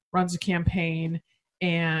 runs a campaign,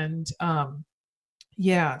 and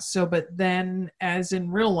but then, as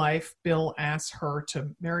in real life, Bill asks her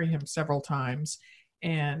to marry him several times,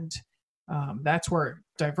 and that's where it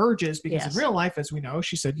diverges, because Yes. in real life, as we know,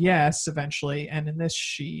 she said yes eventually, and in this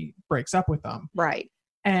she breaks up with them. Right.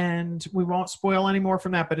 And we won't spoil any more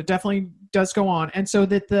from that, but it definitely does go on. And so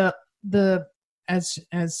that the as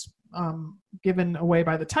given away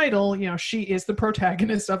by the title, she is the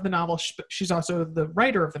protagonist of the novel. She's also the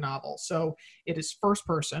writer of the novel, so it is first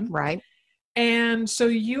person. Right. And so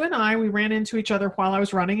you and we ran into each other while I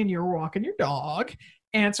was running and you were walking your dog.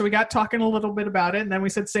 And so we got talking a little bit about it, and then we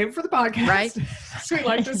said, save it for the podcast. Right. So we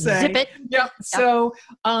like to say. Zip it. Yep. So,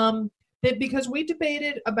 because we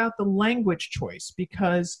debated about the language choice,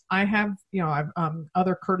 because I have, I've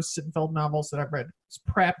other Curtis Sittenfeld novels that I've read. It's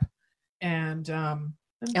Prep and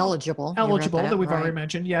Eligible. That we've already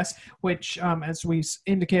mentioned. Yes. Which, as we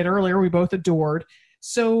indicated earlier, we both adored.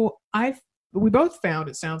 So we both found,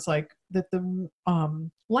 it sounds like, that the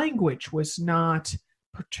language was not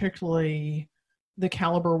particularly the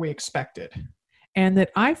caliber we expected, and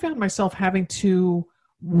that I found myself having to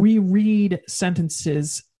reread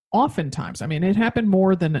sentences oftentimes. I mean, it happened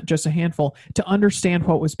more than just a handful, to understand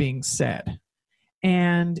what was being said.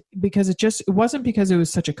 And because it wasn't because it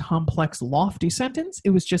was such a complex, lofty sentence,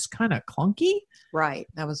 it was just kind of clunky. Right.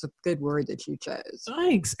 That was a good word that you chose.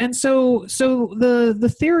 Thanks. And so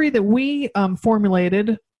the theory that we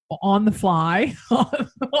formulated on the fly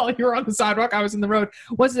while you were on the sidewalk, I was in the road,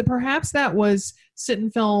 was that perhaps that was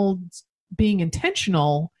Sittenfeld being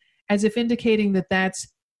intentional, as if indicating that that's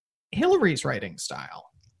Hilary's writing style.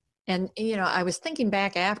 And, I was thinking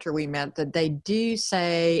back after we met that they do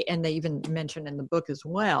say, and they even mention in the book as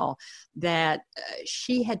well, that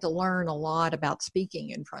she had to learn a lot about speaking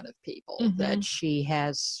in front of people, that she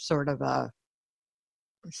has sort of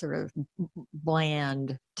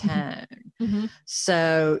bland tone.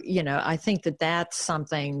 So, I think that that's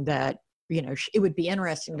something that, it would be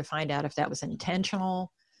interesting to find out if that was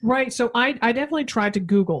intentional. Right. So I definitely tried to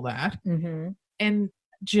Google that, and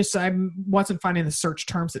just I wasn't finding the search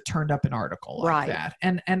terms that turned up an article like that.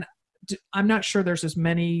 And I'm not sure there's as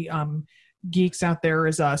many geeks out there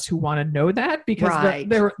as us who want to know that, because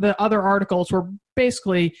the other articles were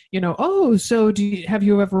basically, so have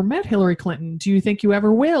you ever met Hillary Clinton? Do you think you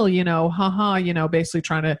ever will? Basically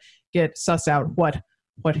trying to suss out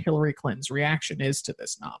what Hillary Clinton's reaction is to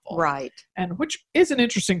this novel. Right. And which is an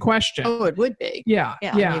interesting question. Oh, it would be. Yeah.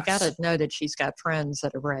 Yeah. You've got to know that she's got friends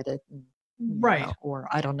that have read it. Right. Or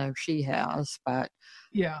I don't know if she has, but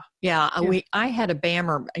yeah. I had a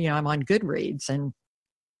BAMR, I'm on Goodreads, and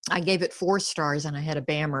I gave it 4 stars, and I had a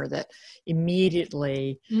BAMR that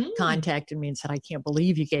immediately contacted me and said, I can't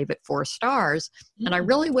believe you gave it 4 stars. And I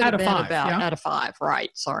really would have been out of 5. Right.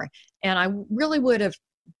 Sorry. And I really would have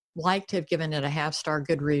liked to have given it a half-star.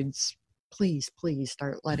 Goodreads, please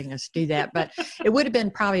start letting us do that. But it would have been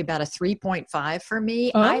probably about a 3.5 for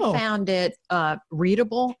me. I found it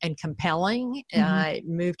readable and compelling. I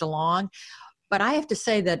moved along. But I have to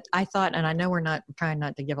say that I thought, and I know we're not trying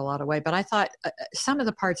not to give a lot away, but I thought some of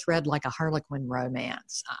the parts read like a Harlequin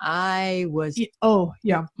romance. I was just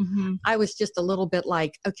a little bit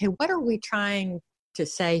like, okay, what are we trying to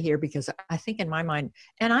say here? Because I think in my mind,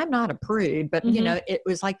 and I'm not a prude, but it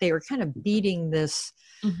was like they were kind of beating this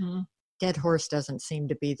dead horse. Doesn't seem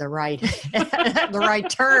to be the right the right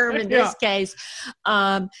term in this case.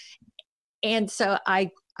 And so I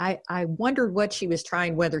wondered what she was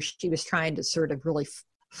trying, whether she was trying to sort of really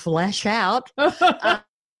flesh out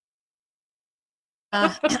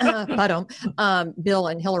Bill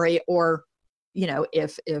and Hillary, or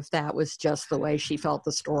if that was just the way she felt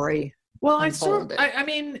the story. Well, I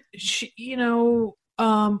mean,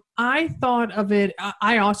 I thought of it.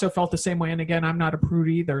 I also felt the same way. And again, I'm not a prude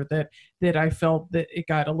either, that I felt that it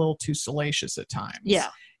got a little too salacious at times. Yeah.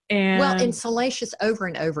 And salacious over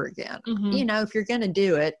and over again. If you're going to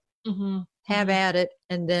do it, have at it,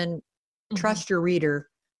 and then trust your reader.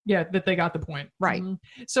 Yeah, that they got the point. Right.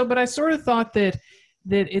 So, but I sort of thought that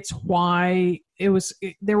it's why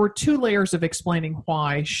there were 2 layers of explaining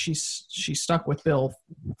why she stuck with Bill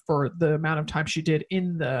for the amount of time she did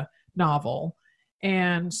in the novel.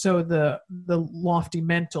 And so the lofty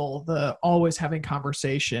mental, the always having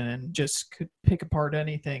conversation, and just could pick apart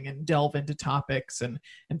anything and delve into topics and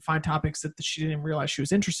find topics that she didn't realize she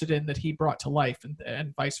was interested in, that he brought to life,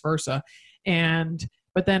 and vice versa.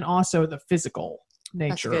 But then also the physical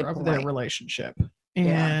nature of their relationship.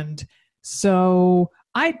 And so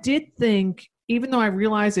I did think, even though I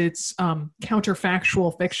realize it's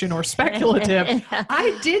counterfactual fiction or speculative,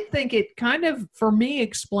 I did think it kind of, for me,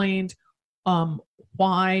 explained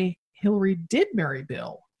why Hillary did marry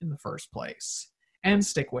Bill in the first place and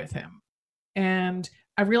stick with him. And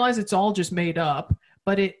I realize it's all just made up,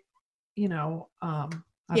 but it, I don't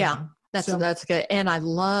know. That's good. And I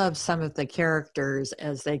love some of the characters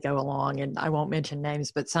as they go along, and I won't mention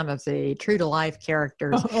names, but some of the true to life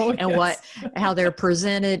characters and how they're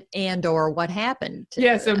presented and or what happened to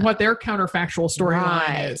yes, them. and what their counterfactual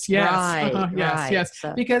storyline is. Yes. Right. Yes.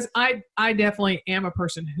 So, Because I definitely am a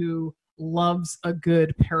person who loves a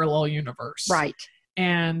good parallel universe. right.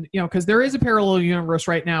 And, because there is a parallel universe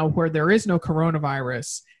right now where there is no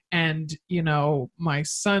coronavirus. And, my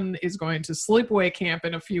son is going to sleepaway camp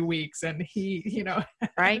in a few weeks, and he,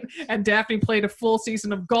 Right. and Daphne played a full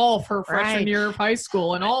season of golf her freshman year of high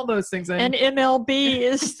school and all those things. And MLB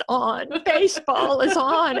is on. Baseball is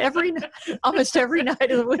on almost every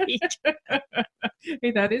night of the week.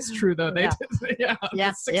 Hey, that is true, though. They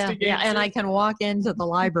Yeah. 60 games. And I can walk into the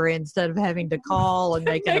library instead of having to call and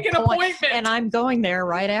make an appointment. And I'm going there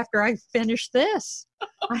right after I finish this.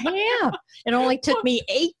 I am. It only took me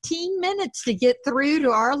 18 minutes to get through to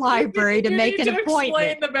our library to make an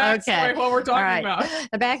appointment. Explain the backstory what we're talking about.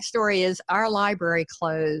 The backstory is our library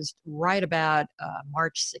closed right about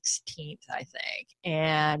March 16th, I think.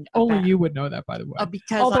 And only you would know that, by the way.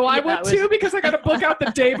 Because although I would too, because I got a book out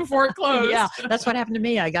the day before it closed. Yeah, that's what happened to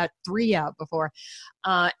me. I got 3 out before.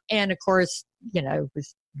 And of course, it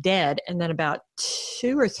was dead. And then about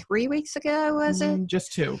 2 or 3 weeks ago, was it?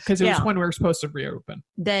 Just 2, because it was when we were supposed to reopen.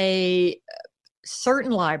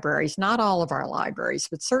 Certain libraries, not all of our libraries,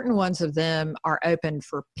 but certain ones of them are open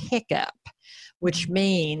for pickup, which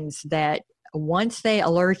means that once they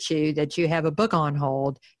alert you that you have a book on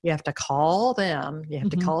hold, you have to call them. You have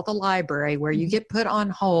to call the library where you get put on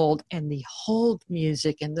hold, and the hold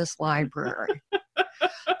music in this library.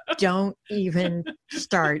 Don't even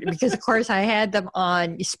start, because of course I had them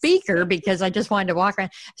on speaker because I just wanted to walk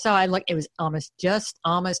around. So it was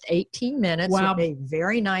almost 18 minutes. Wow. A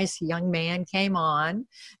very nice young man came on,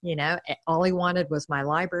 all he wanted was my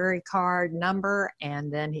library card number.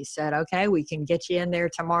 And then he said, okay, we can get you in there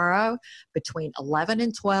tomorrow between 11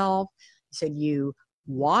 and 12. He said, you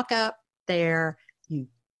walk up there, you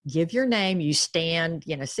give your name, you stand,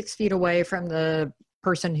 6 feet away from the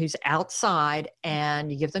person who's outside,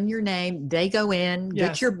 and you give them your name. They go in,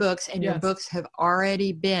 get your books, and your books have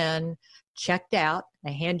already been checked out.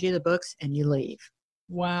 They hand you the books and you leave.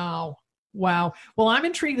 Wow. Well, I'm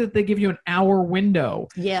intrigued that they give you an hour window.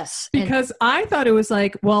 Yes. Because I thought it was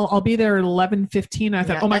like, well, I'll be there at 11:15. I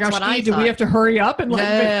thought, oh my gosh, do we have to hurry up? And no,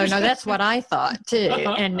 that's what I thought too.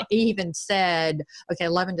 And he even said, okay,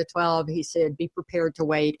 11 to 12, he said, be prepared to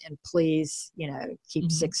wait and please, keep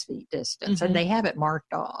 6 feet distance. And they have it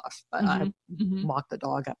marked off, but I walk the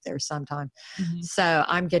dog up there sometime. So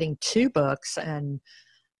I'm getting 2 books, and,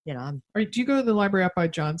 do you go to the library up by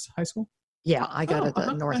John's High School? Yeah, I go to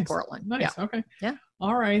the North Portland. Nice. Yeah. Okay. Yeah.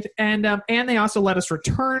 All right. And they also let us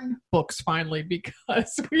return books finally,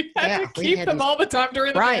 because we had to keep them all the time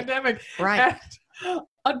during the pandemic. Right. And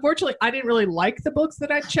unfortunately, I didn't really like the books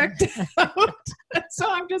that I checked out.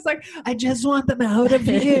 So I'm just like, I just want them out of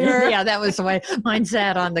here. Yeah, that was the way mine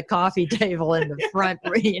sat on the coffee table in the front,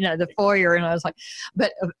 the foyer. And I was like,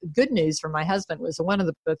 but good news for my husband was one of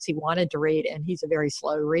the books he wanted to read, and he's a very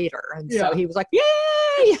slow reader. And so he was like, yay!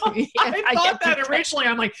 I thought that originally.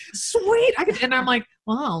 I'm like, sweet. And I'm like,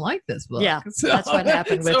 well, I don't like this book. Yeah, so, that's what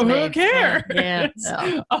happened with me. So who cares? Yeah.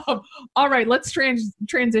 No. All right, let's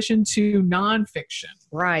transition to nonfiction.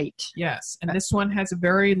 Right. Yes, and this one has a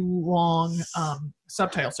very long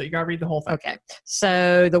subtitle, so you got to read the whole thing. Okay.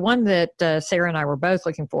 So the one that Sarah and I were both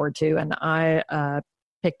looking forward to, and I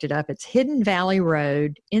picked it up. It's Hidden Valley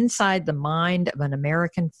Road, Inside the Mind of an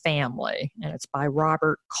American Family, and it's by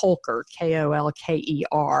Robert Kolker,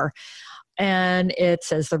 Kolker. And it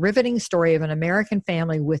says the riveting story of an American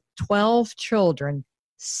family with 12 children,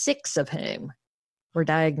 6 of whom were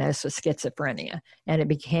diagnosed with schizophrenia. And it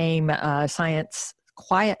became science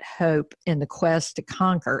quiet hope in the quest to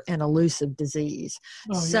conquer an elusive disease.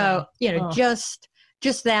 Just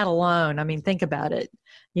that alone, I mean, think about it.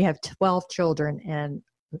 You have 12 children, and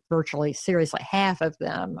virtually, seriously, half of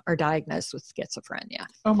them are diagnosed with schizophrenia.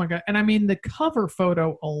 Oh my God. And I mean, the cover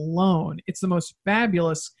photo alone, it's the most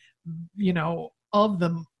fabulous, of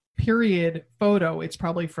the period photo. It's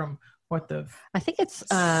probably from I think it's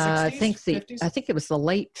 60s, I think it was the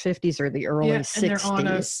late 50s or the early 60s. And they're on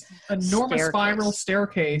a enormous spiral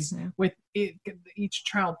staircase with each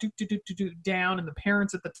child down, and the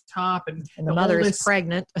parents at the top, and the mother is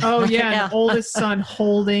pregnant. Oh yeah, and the oldest son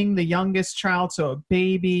holding the youngest child, so a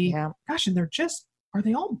baby. Yeah. Gosh, and are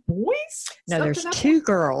they all boys? No, there's 2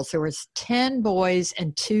 girls. There was 10 boys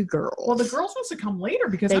and 2 girls. Well, the girls must have come later,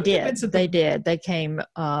 because they did. They came.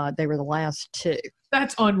 They were the last 2.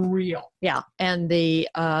 That's unreal. Yeah. And the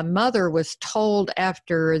mother was told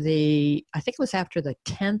after I think it was after the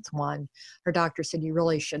 10th one, her doctor said, you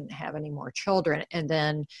really shouldn't have any more children. And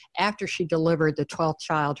then after she delivered the 12th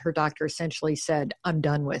child, her doctor essentially said, I'm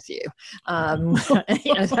done with you.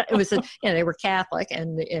 It was, they were Catholic,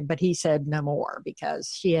 but he said no more because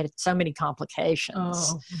she had so many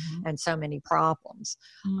complications and so many problems.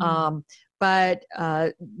 But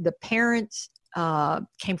the parents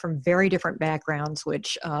came from very different backgrounds,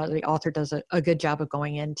 which the author does a good job of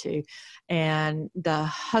going into. And the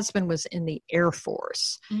husband was in the Air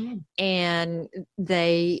Force, and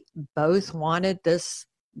they both wanted this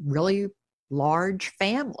really large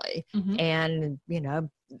family, and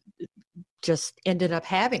just ended up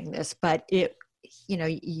having this. But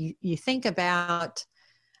you think about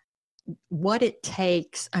what it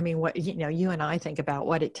takes. I mean, what you and I think about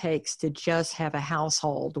what it takes to just have a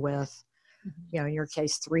household with, in your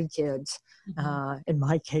case, 3 kids, in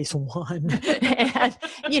my case, 1, and,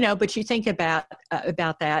 but you think about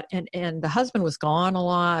that. And the husband was gone a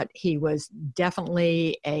lot. He was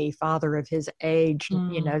definitely a father of his age,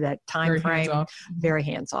 that time very frame, very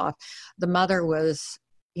hands off. The mother was,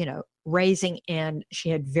 raising, and she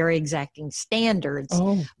had very exacting standards.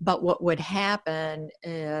 But what would happen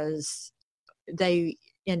is they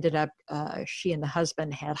ended up, she and the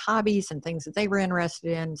husband had hobbies and things that they were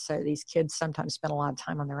interested in. So these kids sometimes spent a lot of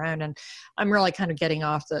time on their own. And I'm really kind of getting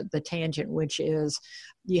off the tangent, which is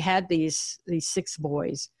you had these 6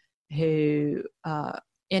 boys who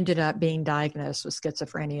ended up being diagnosed with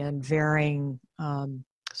schizophrenia in varying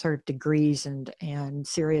sort of degrees and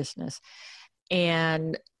seriousness.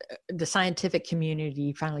 And the scientific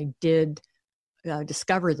community finally did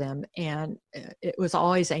discover them, and it was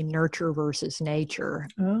always a nurture versus nature.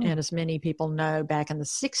 And as many people know, back in the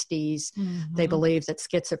 60s, they believed that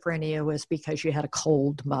schizophrenia was because you had a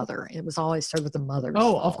cold mother. It was always sort of the mother's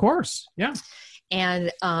fault. Of course. Yeah. And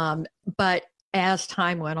but as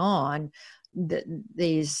time went on,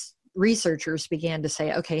 these researchers began to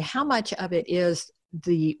say, okay, how much of it is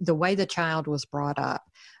the way the child was brought up,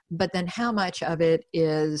 but then how much of it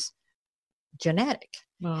is genetic?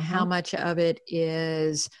 How much of it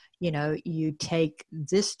is, you take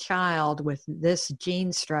this child with this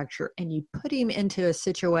gene structure and you put him into a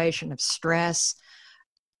situation of stress,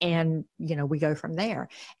 and, we go from there.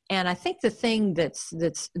 And I think the thing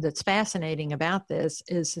that's fascinating about this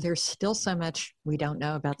is there's still so much we don't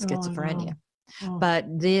know about schizophrenia. But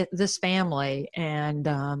this family,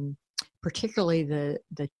 and particularly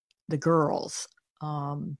the girls,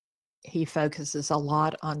 he focuses a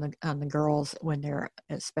lot on the girls when they're,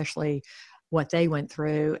 especially what they went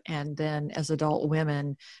through, and then as adult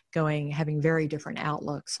women having very different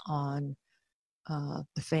outlooks on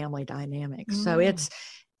the family dynamics. So it's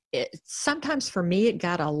sometimes for me it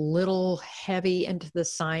got a little heavy into the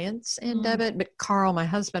science end of it, but Carl, my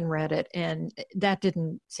husband, read it, and that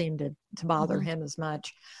didn't seem to bother him as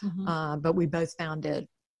much. But we both found it,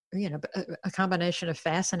 a combination of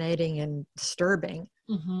fascinating and disturbing.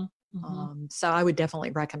 So I would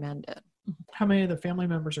definitely recommend it. How many of the family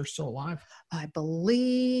members are still alive? I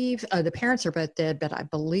believe the parents are both dead, but I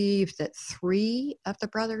believe that 3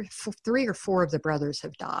 or 4 of the brothers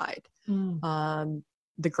have died.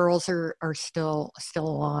 The girls are still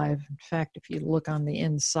alive. In fact, if you look on the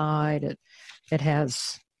inside, it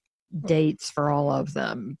has dates for all of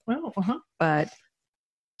them. Well, but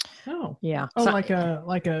yeah. So, like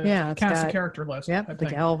a cast of character list. Yep, the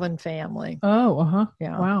Galvin family. Yeah.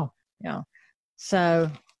 Wow. Yeah. So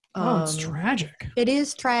it's tragic. It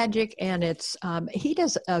is tragic, and it's he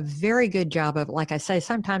does a very good job of, like I say,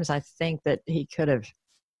 sometimes I think that he could have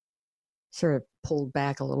sort of pulled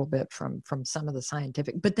back a little bit from some of the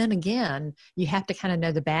scientific, but then again, you have to kind of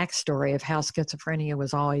know the backstory of how schizophrenia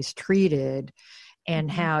was always treated, and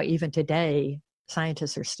how even today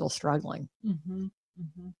scientists are still struggling.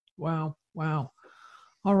 Wow.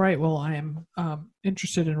 All right. Well, I am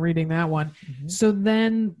interested in reading that one. So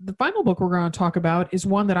then the final book we're going to talk about is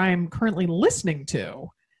one that I am currently listening to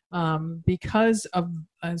because of,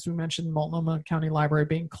 as we mentioned, Multnomah County Library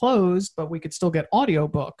being closed, but we could still get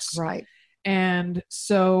audiobooks. Right. And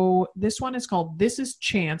so this one is called This Is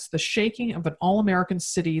Chance, The Shaking of an All-American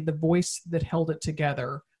City, The Voice That Held It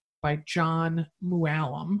Together by John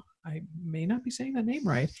Mooallem. I may not be saying that name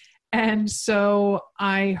right. And so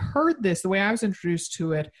I heard this, the way I was introduced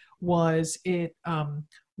to it was on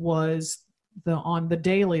the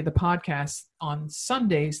Daily, the podcast on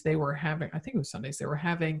Sundays, they were having, I think it was Sundays, they were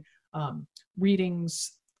having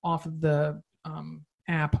readings off of the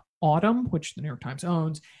app Autumn, which the New York Times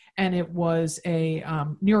owns. And it was a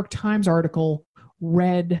New York Times article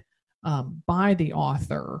read by the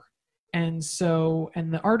author. And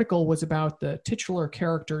the article was about the titular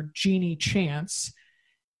character, Jeannie Chance,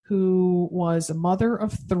 who was a mother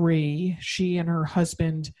of 3. She and her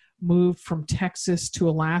husband moved from Texas to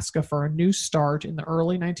Alaska for a new start in the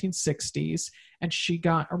early 1960s. And she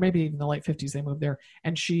got, or maybe even the late 50s, they moved there.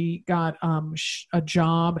 And she got a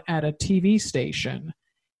job at a TV station.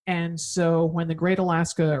 And so when the Great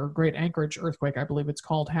Alaska or Great Anchorage earthquake, I believe it's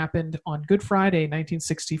called, happened on Good Friday,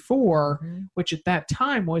 1964, which at that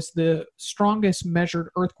time was the strongest measured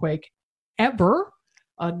earthquake ever,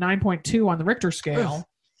 9.2 on the Richter scale,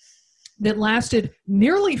 that lasted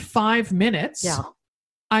nearly 5 minutes. Yeah.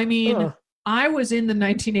 I mean, I was in the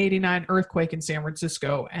 1989 earthquake in San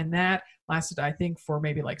Francisco, and that lasted, I think, for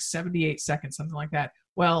maybe like 78 seconds, something like that.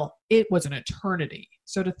 Well, it was an eternity.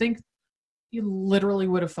 So to think, you literally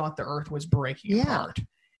would have thought the earth was breaking apart.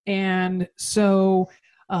 And so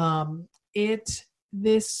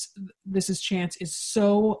this is Chance is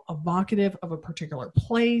so evocative of a particular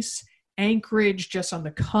place. Anchorage, just on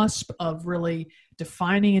the cusp of really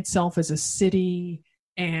defining itself as a city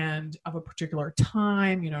and of a particular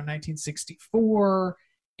time, 1964,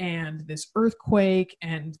 and this earthquake,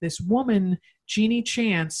 and this woman, Jeannie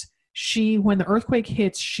Chance, when the earthquake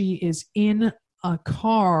hits, she is in a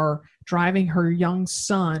car driving her young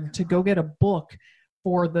son to go get a book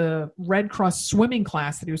for the Red Cross swimming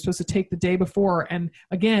class that he was supposed to take the day before. And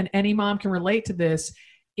again, any mom can relate to this.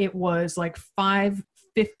 It was like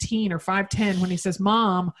 5:15 or 5:10 when he says,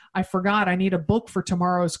 "Mom, I forgot I need a book for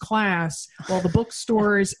tomorrow's class." Well, the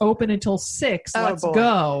bookstore is open until 6. Let's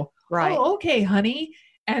go. Right. Oh, okay, honey.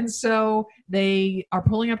 And so they are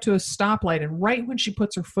pulling up to a stoplight, and right when she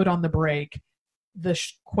puts her foot on the brake, the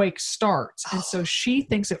quake starts. And so she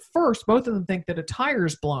thinks at first, both of them think that a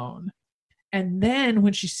tire's blown. And then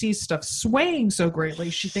when she sees stuff swaying so greatly,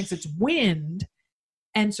 she thinks it's wind.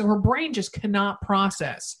 And so her brain just cannot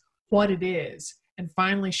process what it is. And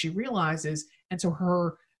finally she realizes, and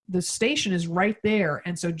so the station is right there.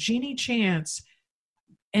 And so Jeannie Chance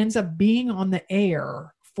ends up being on the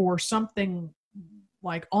air for something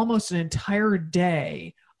like almost an entire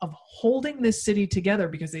day of holding this city together,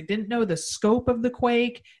 because they didn't know the scope of the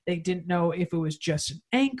quake. They didn't know if it was just an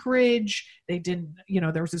Anchorage. They didn't,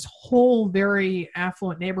 there was this whole very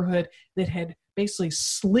affluent neighborhood that had basically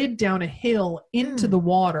slid down a hill into the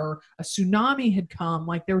water. A tsunami had come.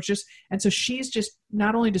 Like there was just, and so she's just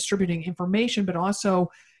not only distributing information, but also,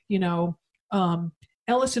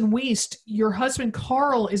 Ellison Wiest, your husband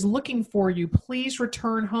Carl is looking for you. Please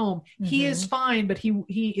return home. He is fine, but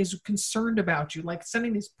he is concerned about you. Like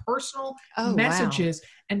sending these personal messages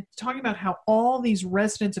and talking about how all these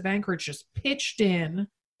residents of Anchorage just pitched in.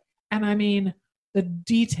 And I mean, the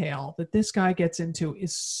detail that this guy gets into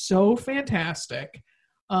is so fantastic.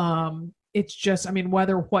 It's just,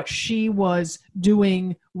 whether what she was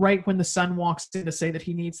doing right when the son walks in to say that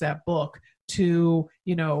he needs that book, to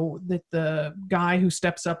that the guy who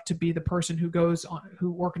steps up to be the person who goes on,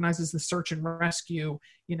 who organizes the search and rescue,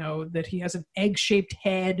 that he has an egg-shaped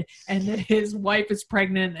head, and that his wife is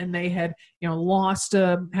pregnant, and they had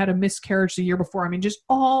had a miscarriage the year before. Just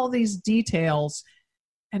all these details,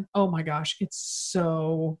 and oh my gosh, it's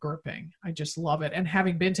so gripping. I just love it. And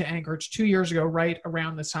having been to Anchorage 2 years ago, right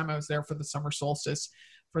around this time, I was there for the summer solstice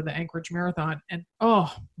for the Anchorage Marathon, and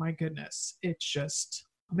oh my goodness, it's just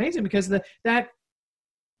amazing, because that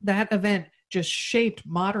event just shaped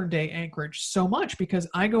modern day Anchorage so much, because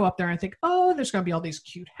I go up there and I think, oh, there's going to be all these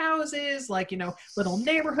cute houses, like, little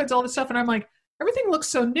neighborhoods, all this stuff. And I'm like, everything looks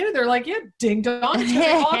so new. They're like, yeah, ding dong. They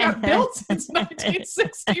all got built since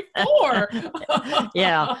 1964.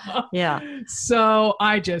 Yeah. So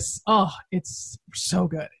I just, it's so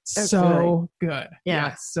good. It's so good.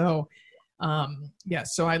 Yeah. So,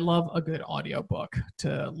 so I love a good audiobook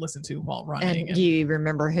to listen to while running. And do you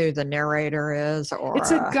remember who the narrator is? Or it's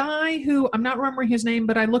a guy who, I'm not remembering his name,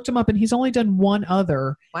 but I looked him up, and he's only done one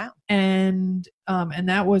other. Wow. And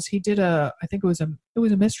that was, he did I think it was a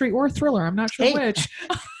mystery or a thriller. I'm not sure which.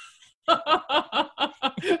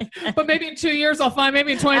 But maybe in 2 years I'll find,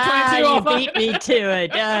 maybe in 2022 I'll find. You beat me to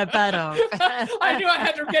it. But I knew I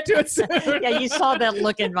had to get to it soon. Yeah, you saw that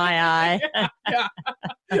look in my eye. Yeah.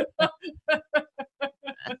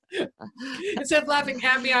 Instead of laughing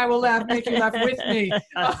at me, I will make you laugh with me.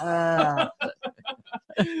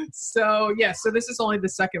 So this is only the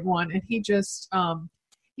second one, and he just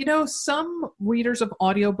some readers of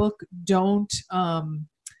audiobook don't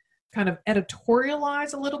kind of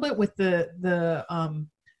editorialize a little bit with the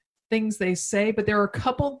things they say, but there are a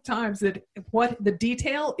couple times that what the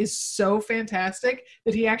detail is so fantastic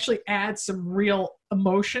that he actually adds some real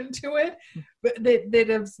emotion to it. But that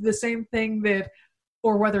is the same thing that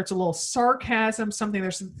or whether it's a little sarcasm, something.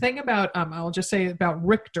 There's a thing about, I'll just say about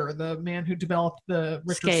Richter, the man who developed the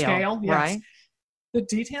Richter scale. Yes. Right. The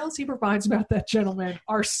details he provides about that gentleman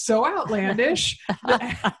are so outlandish,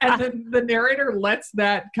 and the narrator lets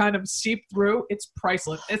that kind of seep through. It's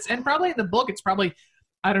priceless. And probably in the book, it's probably,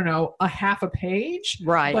 I don't know, a half a page.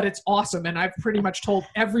 Right. But it's awesome. And I've pretty much told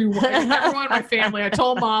everyone in my family. I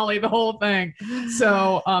told Molly the whole thing.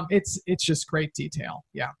 So it's just great detail.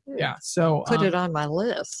 Yeah. Yeah. So put it on my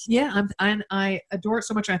list. Yeah. I adore it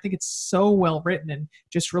so much. I think it's so well written and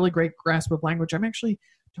just really great grasp of language. I'm actually,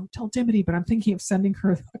 don't tell Dimity, but I'm thinking of sending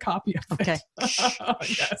her a copy of it. Okay.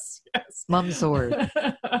 Yes. Mom's word.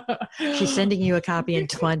 She's sending you a copy in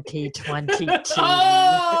 2022.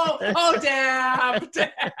 Oh, damn.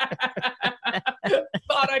 Thought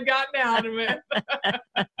I gotten out of it.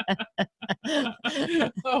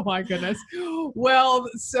 Oh, my goodness. Well,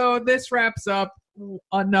 so this wraps up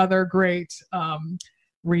another great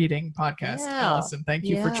reading podcast. Yeah. Allison, thank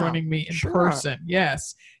you for joining me in Sure. person.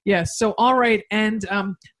 Yes. So all right, and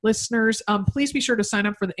listeners, please be sure to sign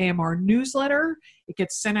up for the AMR newsletter. It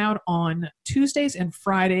gets sent out on Tuesdays and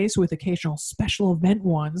Fridays with occasional special event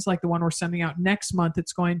ones like the one we're sending out next month.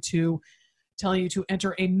 It's going to tell you to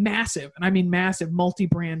enter a massive, and I mean massive,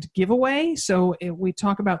 multi-brand giveaway. So we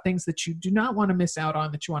talk about things that you do not want to miss out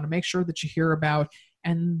on, that you want to make sure that you hear about.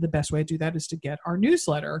 And the best way to do that is to get our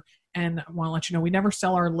newsletter. And I want to let you know we never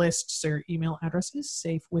sell our lists, so your email address is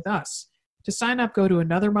safe with us. To sign up, go to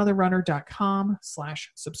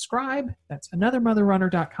anothermotherrunner.com/subscribe. That's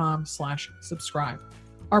anothermotherrunner.com/subscribe.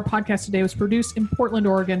 Our podcast today was produced in Portland,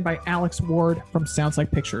 Oregon by Alex Ward from Sounds Like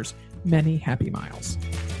Pictures. Many happy miles.